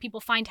universe that people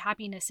find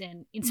happiness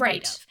in spite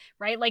Right. of,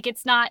 right? Like,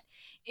 it's not,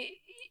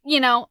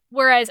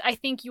 whereas I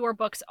think your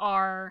books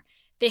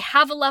they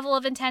have a level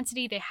of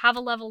intensity, they have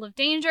a level of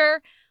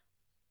danger,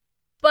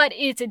 but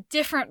it's a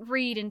different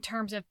read in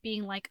terms of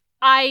being like,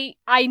 I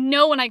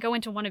know when I go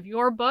into one of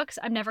your books,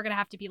 I'm never going to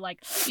have to be like,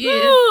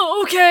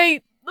 oh, okay,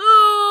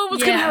 oh,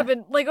 what's going to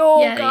happen? Like,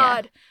 oh,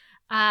 Yeah,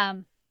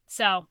 God.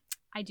 So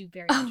I do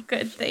very Oh, much.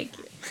 good. Thank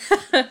you.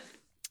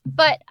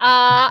 But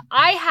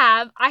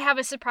I have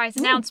a surprise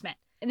announcement,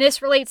 and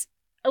this relates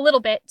a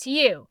little bit to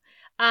you.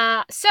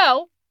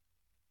 So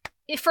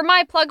for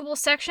my pluggable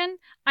section,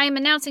 I am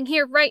announcing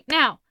here right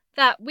now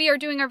that we are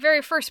doing our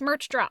very first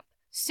merch drop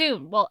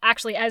soon. Well,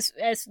 actually, as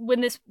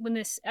when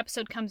this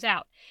episode comes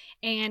out,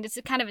 and it's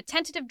a kind of a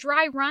tentative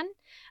dry run.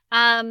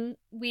 I'm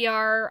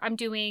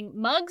doing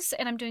mugs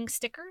and I'm doing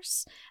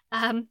stickers.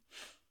 And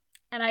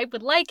I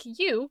would like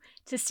you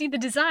to see the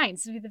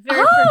designs. To be the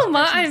very first person to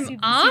I'm see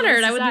honored.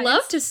 those I would designs.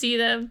 love to see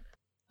them.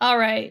 All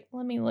right,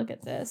 let me look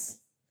at this.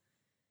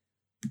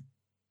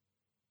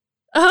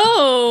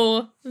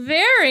 Oh,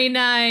 very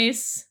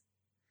nice.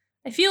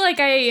 I feel like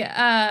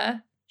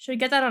I should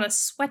get that on a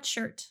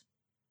sweatshirt.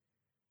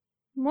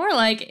 More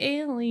like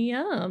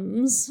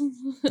aliens.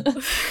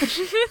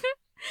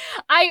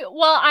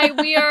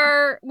 we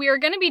are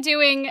going to be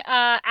doing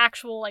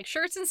actual like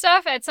shirts and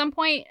stuff at some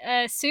point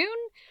soon,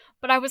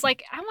 but I was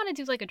like, I want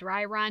to do like a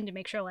dry run to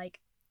make sure like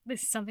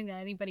this is something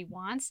that anybody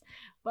wants.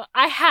 But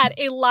I had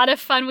a lot of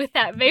fun with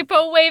that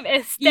vaporwave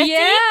aesthetic.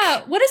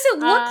 Yeah. What does it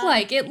look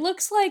like? It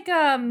looks like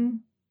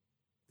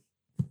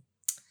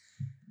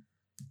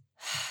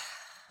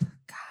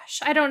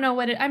I don't know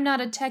I'm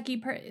not a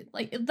techie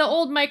like the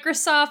old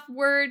Microsoft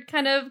Word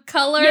kind of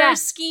color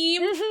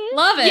scheme. Mm-hmm.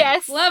 Love it.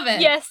 Yes. Love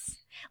it. Yes.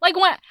 Like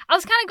when I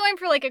was kind of going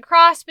for like a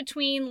cross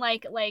between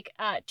like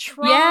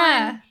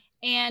Tron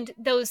and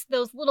those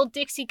little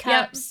Dixie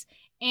cups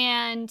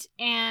and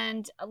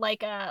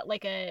like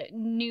a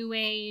new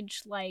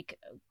age like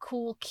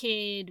cool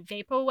kid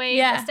vaporwave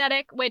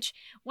aesthetic, which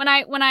when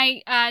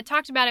I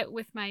talked about it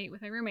with my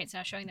roommates and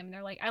I was showing them, and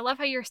they're like, I love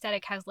how your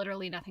aesthetic has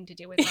literally nothing to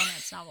do with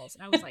romance novels.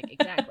 And I was like,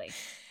 exactly.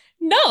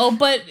 No,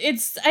 but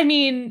it's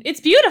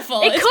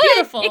beautiful. It's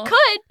beautiful. It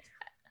could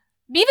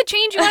be the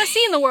change you want to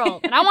see in the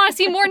world, and I want to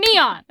see more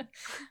neon.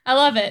 I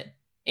love it.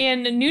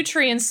 And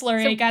nutrient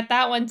slurry, I got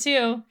that one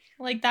too.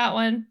 I like that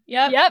one.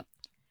 Yep.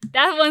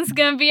 That one's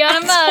gonna be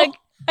on a mug.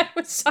 I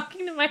was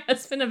talking to my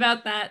husband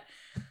about that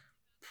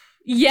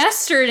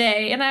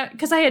yesterday, and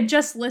because I had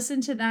just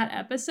listened to that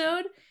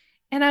episode,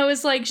 and I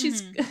was like,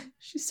 she's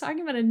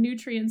talking about a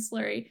nutrient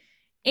slurry.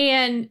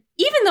 And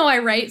even though I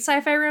write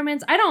sci-fi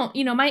romance, I don't,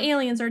 my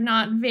aliens are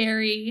not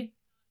very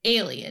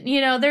alien.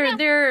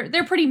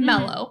 They're pretty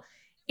mellow.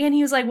 And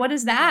he was like, what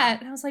is that?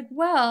 And I was like,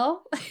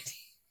 well,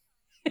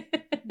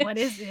 what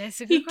is this?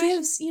 He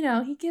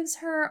gives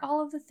her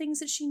all of the things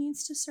that she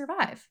needs to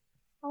survive.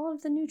 All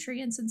of the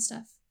nutrients and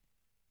stuff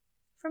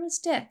from his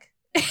dick.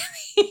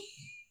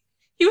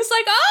 He was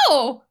like,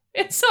 oh!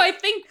 And so I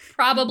think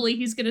probably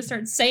he's going to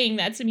start saying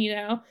that to me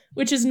now,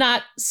 which is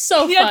not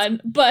so fun,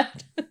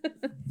 but...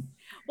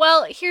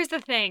 Well, here's the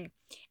thing,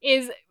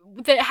 is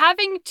that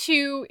having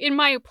to, in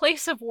my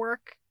place of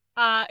work,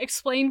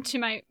 explain to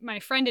my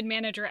friend and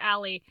manager,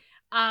 Allie,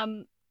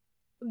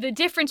 the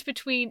difference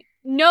between,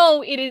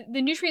 the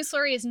nutrient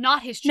slurry is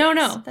not his juice.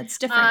 No, that's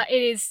different.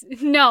 It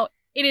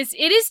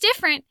is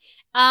different.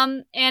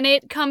 And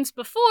it comes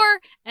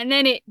before, and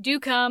then it do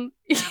come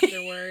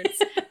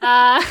afterwards.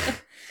 Well,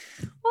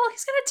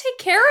 he's gonna take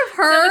care of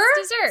her. So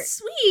it's dessert.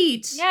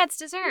 Sweet. Yeah, it's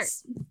dessert.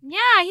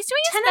 He's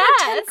doing his 10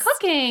 best. out of 10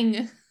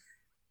 cooking.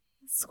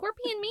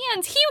 Scorpion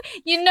Mans.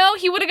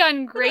 He would have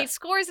gotten great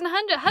scores in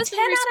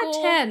husbandry school.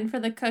 10 out of 10 for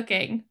the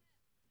cooking.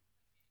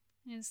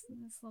 His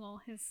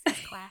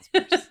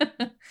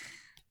claspers.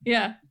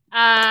 Yeah.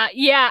 I'm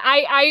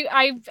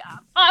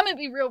gonna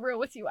be real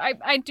with you.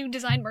 I do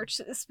design merch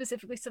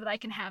specifically so that I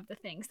can have the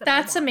things that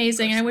That's I want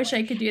amazing. personally. I wish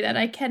I could do that.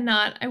 I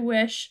cannot. I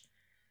wish,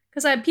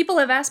 because people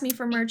have asked me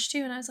for merch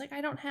too, and I was like,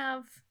 I don't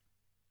have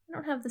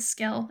the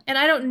skill, and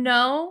I don't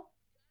know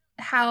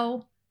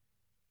how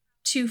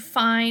to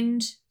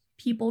find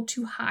people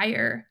to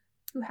hire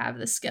who have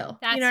the skill.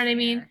 That's you know what I fair.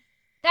 mean?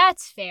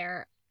 That's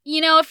fair.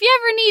 If you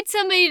ever need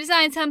somebody to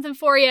design something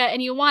for you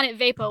and you want it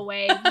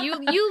vaporwave,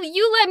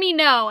 you let me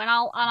know and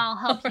I'll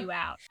help you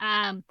out.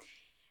 I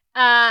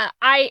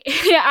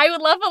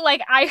would love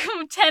I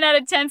have 10 out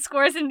of 10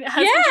 scores in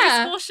husbandry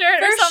school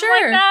shirt or something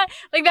like that.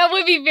 Like that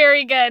would be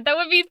very good. That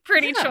would be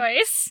pretty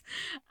choice.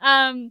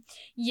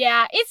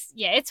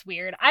 It's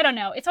weird. I don't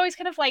know. It's always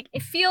kind of like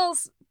it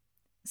feels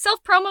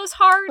self-promo's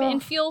hard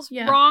and feels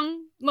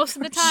wrong most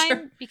of the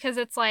time because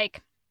it's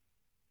like,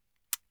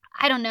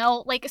 I don't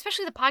know, like,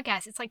 especially the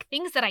podcast, it's like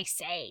things that I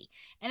say,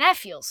 and that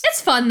feels...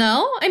 It's fun,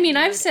 though. I mean,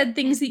 weird. I've said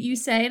things that you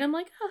say, and I'm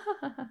like, ha,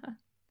 ha, ha, ha,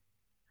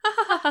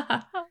 ha, ha,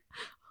 ha,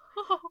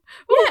 ha.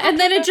 Yeah, and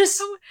then it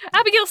just...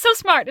 Abigail's so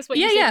smart, is what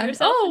you say to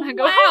yourself. Oh, and I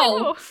go, wow.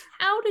 oh.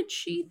 How did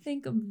she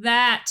think of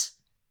that?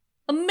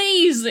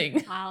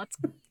 Amazing. Wow,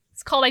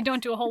 it's called I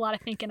don't do a whole lot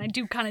of thinking. I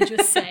do kind of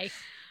just say.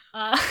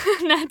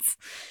 That's,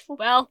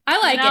 well, I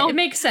like it. It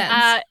makes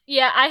sense.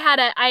 Yeah,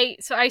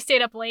 I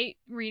stayed up late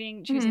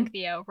reading Choosing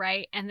Theo,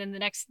 right? And then the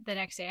next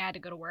day I had to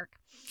go to work.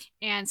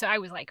 And so I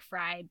was like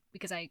fried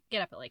because I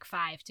get up at like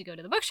 5 to go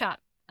to the bookshop.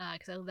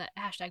 Because I live that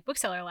hashtag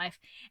bookseller life.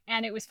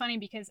 And it was funny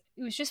because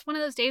it was just one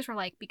of those days where,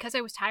 like, because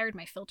I was tired,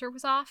 my filter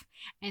was off.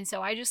 And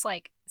so I just,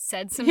 like,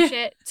 said some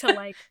shit to,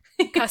 like,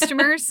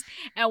 customers.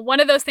 And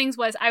one of those things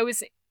was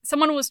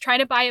someone was trying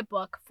to buy a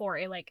book for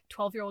a, like,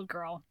 12-year-old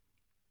girl.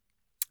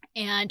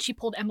 And she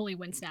pulled Emily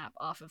Winsnap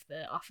off of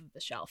the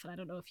shelf. And I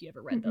don't know if you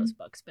ever read those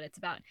books, but it's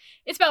about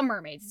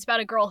mermaids. It's about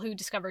a girl who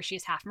discovers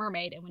she's half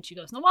mermaid, and when she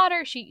goes in the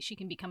water, she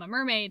can become a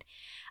mermaid.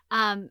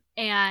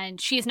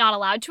 And she is not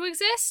allowed to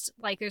exist.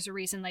 Like, there's a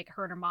reason, like,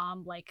 her and her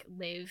mom, like,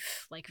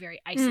 live, like, very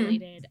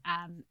isolated.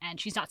 And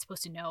she's not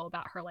supposed to know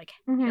about her, like,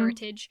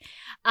 heritage.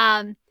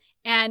 And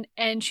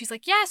she's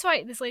like, yeah,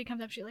 this lady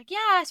comes up, she's like,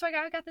 yeah, so I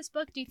got this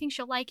book. Do you think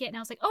she'll like it? And I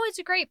was like, oh, it's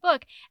a great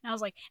book. And I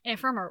was like, and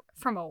from a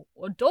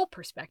adult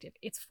perspective,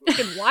 it's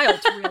freaking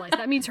wild to realize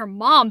that means her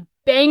mom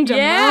banged a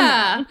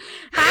mermaid.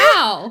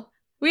 How?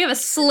 We have a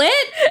slit?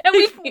 And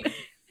we meet them.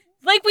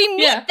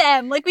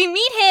 Like, we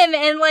meet him,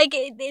 and, like,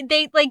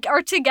 they, like,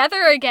 are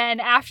together again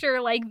after,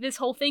 like, this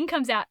whole thing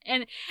comes out.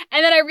 And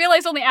then I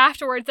realized only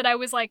afterwards that I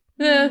was like,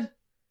 I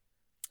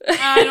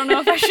don't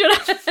know if I should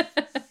have.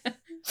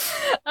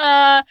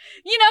 But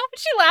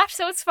she laughed,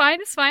 so it's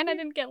fine. I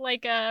didn't get,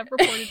 like,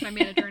 reported to my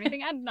manager or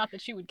anything. Not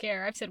that she would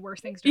care. I've said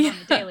worse things to her on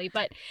the daily,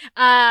 but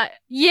so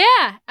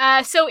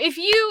if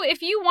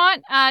you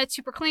want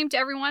to proclaim to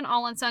everyone,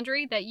 all and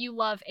sundry, that you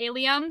love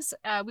aliens,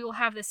 we will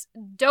have this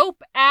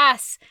dope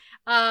ass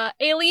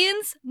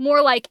aliens,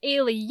 more like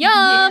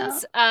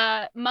aliens,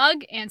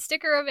 mug and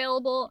sticker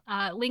available,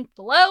 linked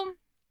below.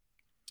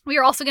 We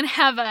are also going to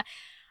have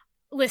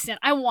listen,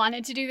 I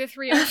wanted to do the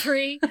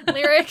 303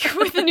 lyric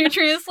with the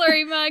nutrient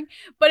slurry mug,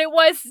 but it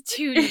was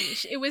too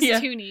niche. It was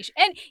too niche.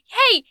 And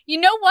hey, you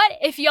know what?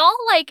 If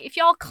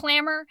y'all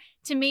clamor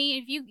to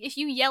me, if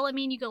you yell at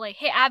me and you go like,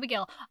 hey,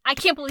 Abigail, I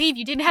can't believe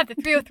you didn't have the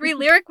 303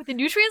 lyric with the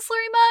nutrient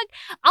slurry mug,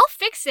 I'll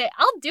fix it.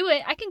 I'll do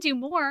it. I can do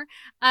more.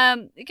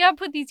 You gotta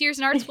put these years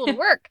in art school to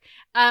work.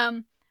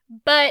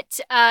 But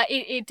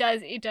it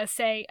does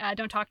say,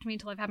 don't talk to me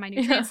until I've had my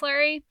nutrient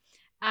slurry.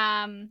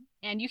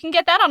 And you can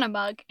get that on a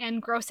mug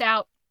and gross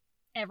out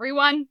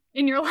everyone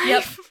in your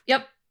life.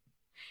 Yep.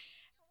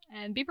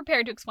 And be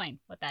prepared to explain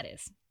what that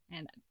is.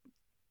 And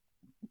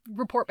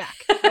report back.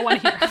 I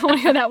want to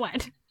hear that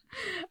went.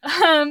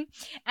 And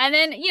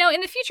then,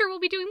 in the future, we'll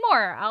be doing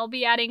more. I'll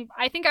be adding,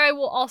 I think I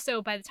will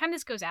also, by the time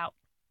this goes out,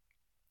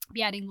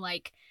 be adding,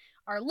 like,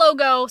 our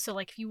logo. So,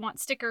 like, if you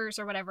want stickers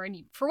or whatever,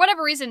 and for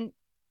whatever reason,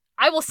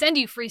 I will send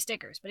you free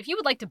stickers. But if you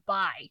would like to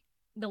buy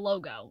the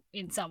logo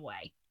in some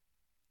way,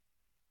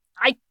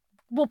 I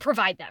will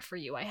provide that for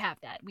you. I have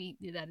that.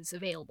 That is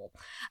available.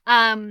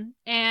 And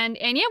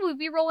we'll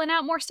be rolling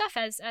out more stuff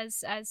as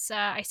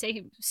I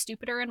say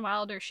stupider and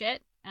wilder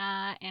shit.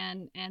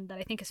 And that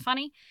I think is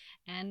funny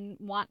and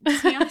want to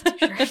see on a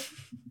t-shirt.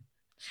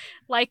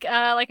 like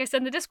I said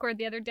in the Discord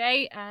the other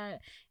day,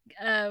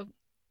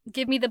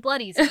 give me the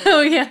bloodies.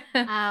 Oh yeah.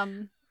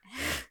 And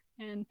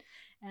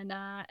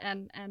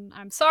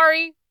I'm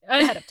sorry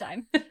ahead of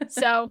time.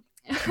 So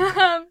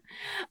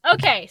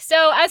okay,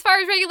 so as far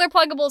as regular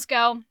pluggables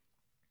go,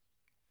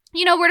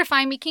 you know where to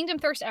find me. Kingdom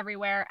Thirst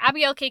everywhere.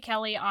 Abigail K.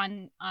 Kelly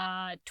on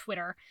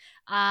Twitter.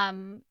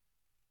 I'm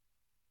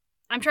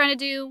trying to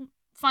do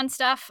fun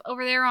stuff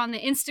over there on the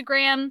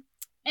Instagram.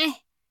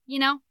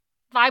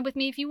 Vibe with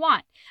me if you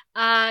want.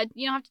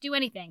 You don't have to do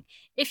anything.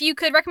 If you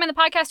could recommend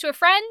the podcast to a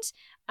friend,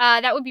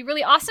 that would be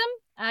really awesome.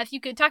 If you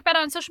could talk about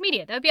it on social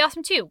media, that would be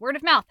awesome too. Word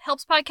of mouth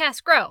helps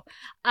podcasts grow.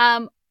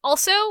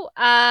 Also,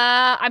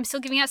 I'm still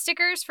giving out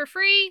stickers for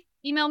free.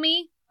 Email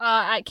me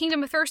at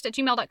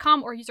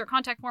kingdomofthirst@gmail.com or use our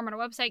contact form on our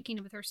website,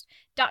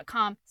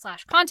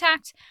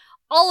 kingdomofthirst.com/contact.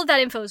 All of that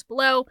info is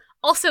below.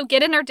 Also,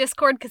 get in our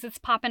Discord because it's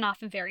popping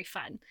off and very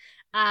fun.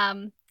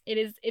 It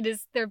is.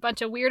 There are a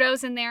bunch of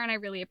weirdos in there, and I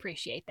really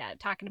appreciate that.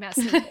 Talking about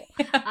Sneeple.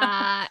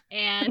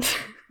 And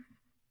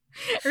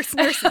or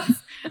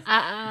Snursons.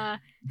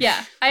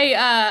 Yeah.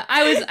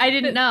 I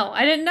didn't know.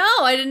 I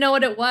didn't know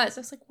what it was. I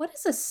was like, what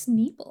is a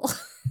Sneeple?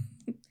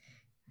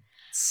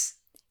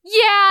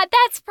 Yeah,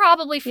 that's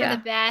probably for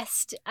the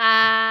best.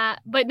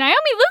 But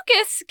Naomi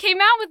Lucas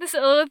came out with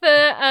a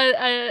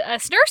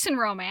Snurson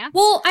romance.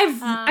 Well, I've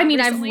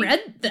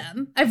read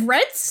them. I've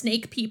read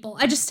Snake People.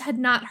 I just had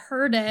not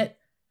heard it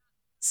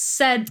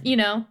said,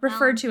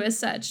 referred to as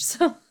such.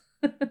 So.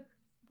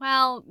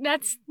 Well,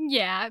 that's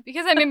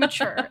because I'm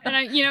immature,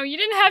 and you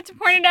didn't have to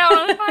point it out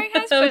on the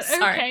podcast, but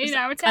okay,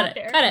 now it's out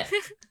there. Cut it.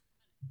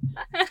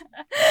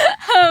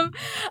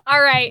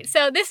 All right,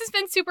 so this has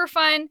been super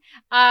fun.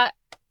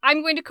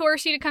 I'm going to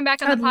coerce you to come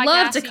back on the podcast. I'd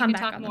love to so come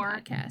back on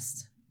more. The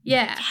podcast.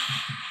 Yeah.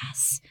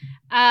 Yes.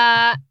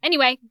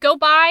 Anyway, go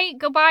buy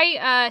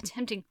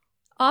Tempting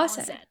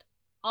Awesome.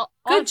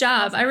 Good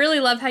job. I really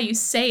love how you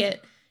say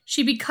it.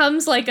 She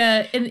becomes like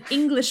an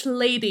English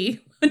lady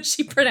when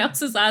she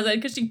pronounces Azan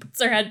because she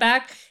puts her head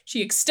back.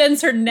 She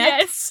extends her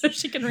neck so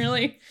she can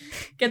really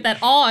get that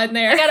awe in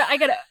there. I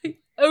gotta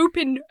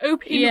open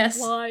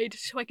wide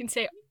so I can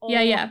say all.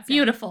 Yeah.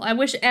 Beautiful. I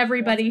wish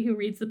everybody who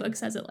reads the book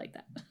says it like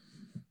that.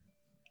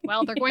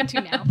 Well, they're going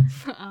to now.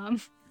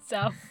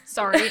 So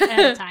sorry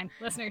ahead of time,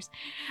 listeners.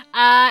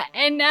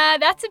 And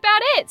that's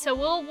about it. So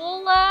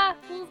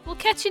we'll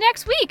catch you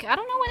next week. I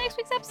don't know what next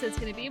week's episode's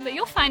going to be, but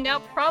you'll find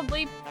out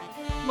probably.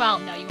 Well,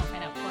 no, you won't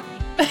find out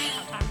for me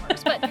how time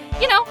works. But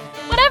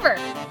whatever.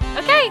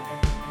 Okay.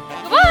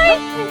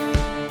 Goodbye.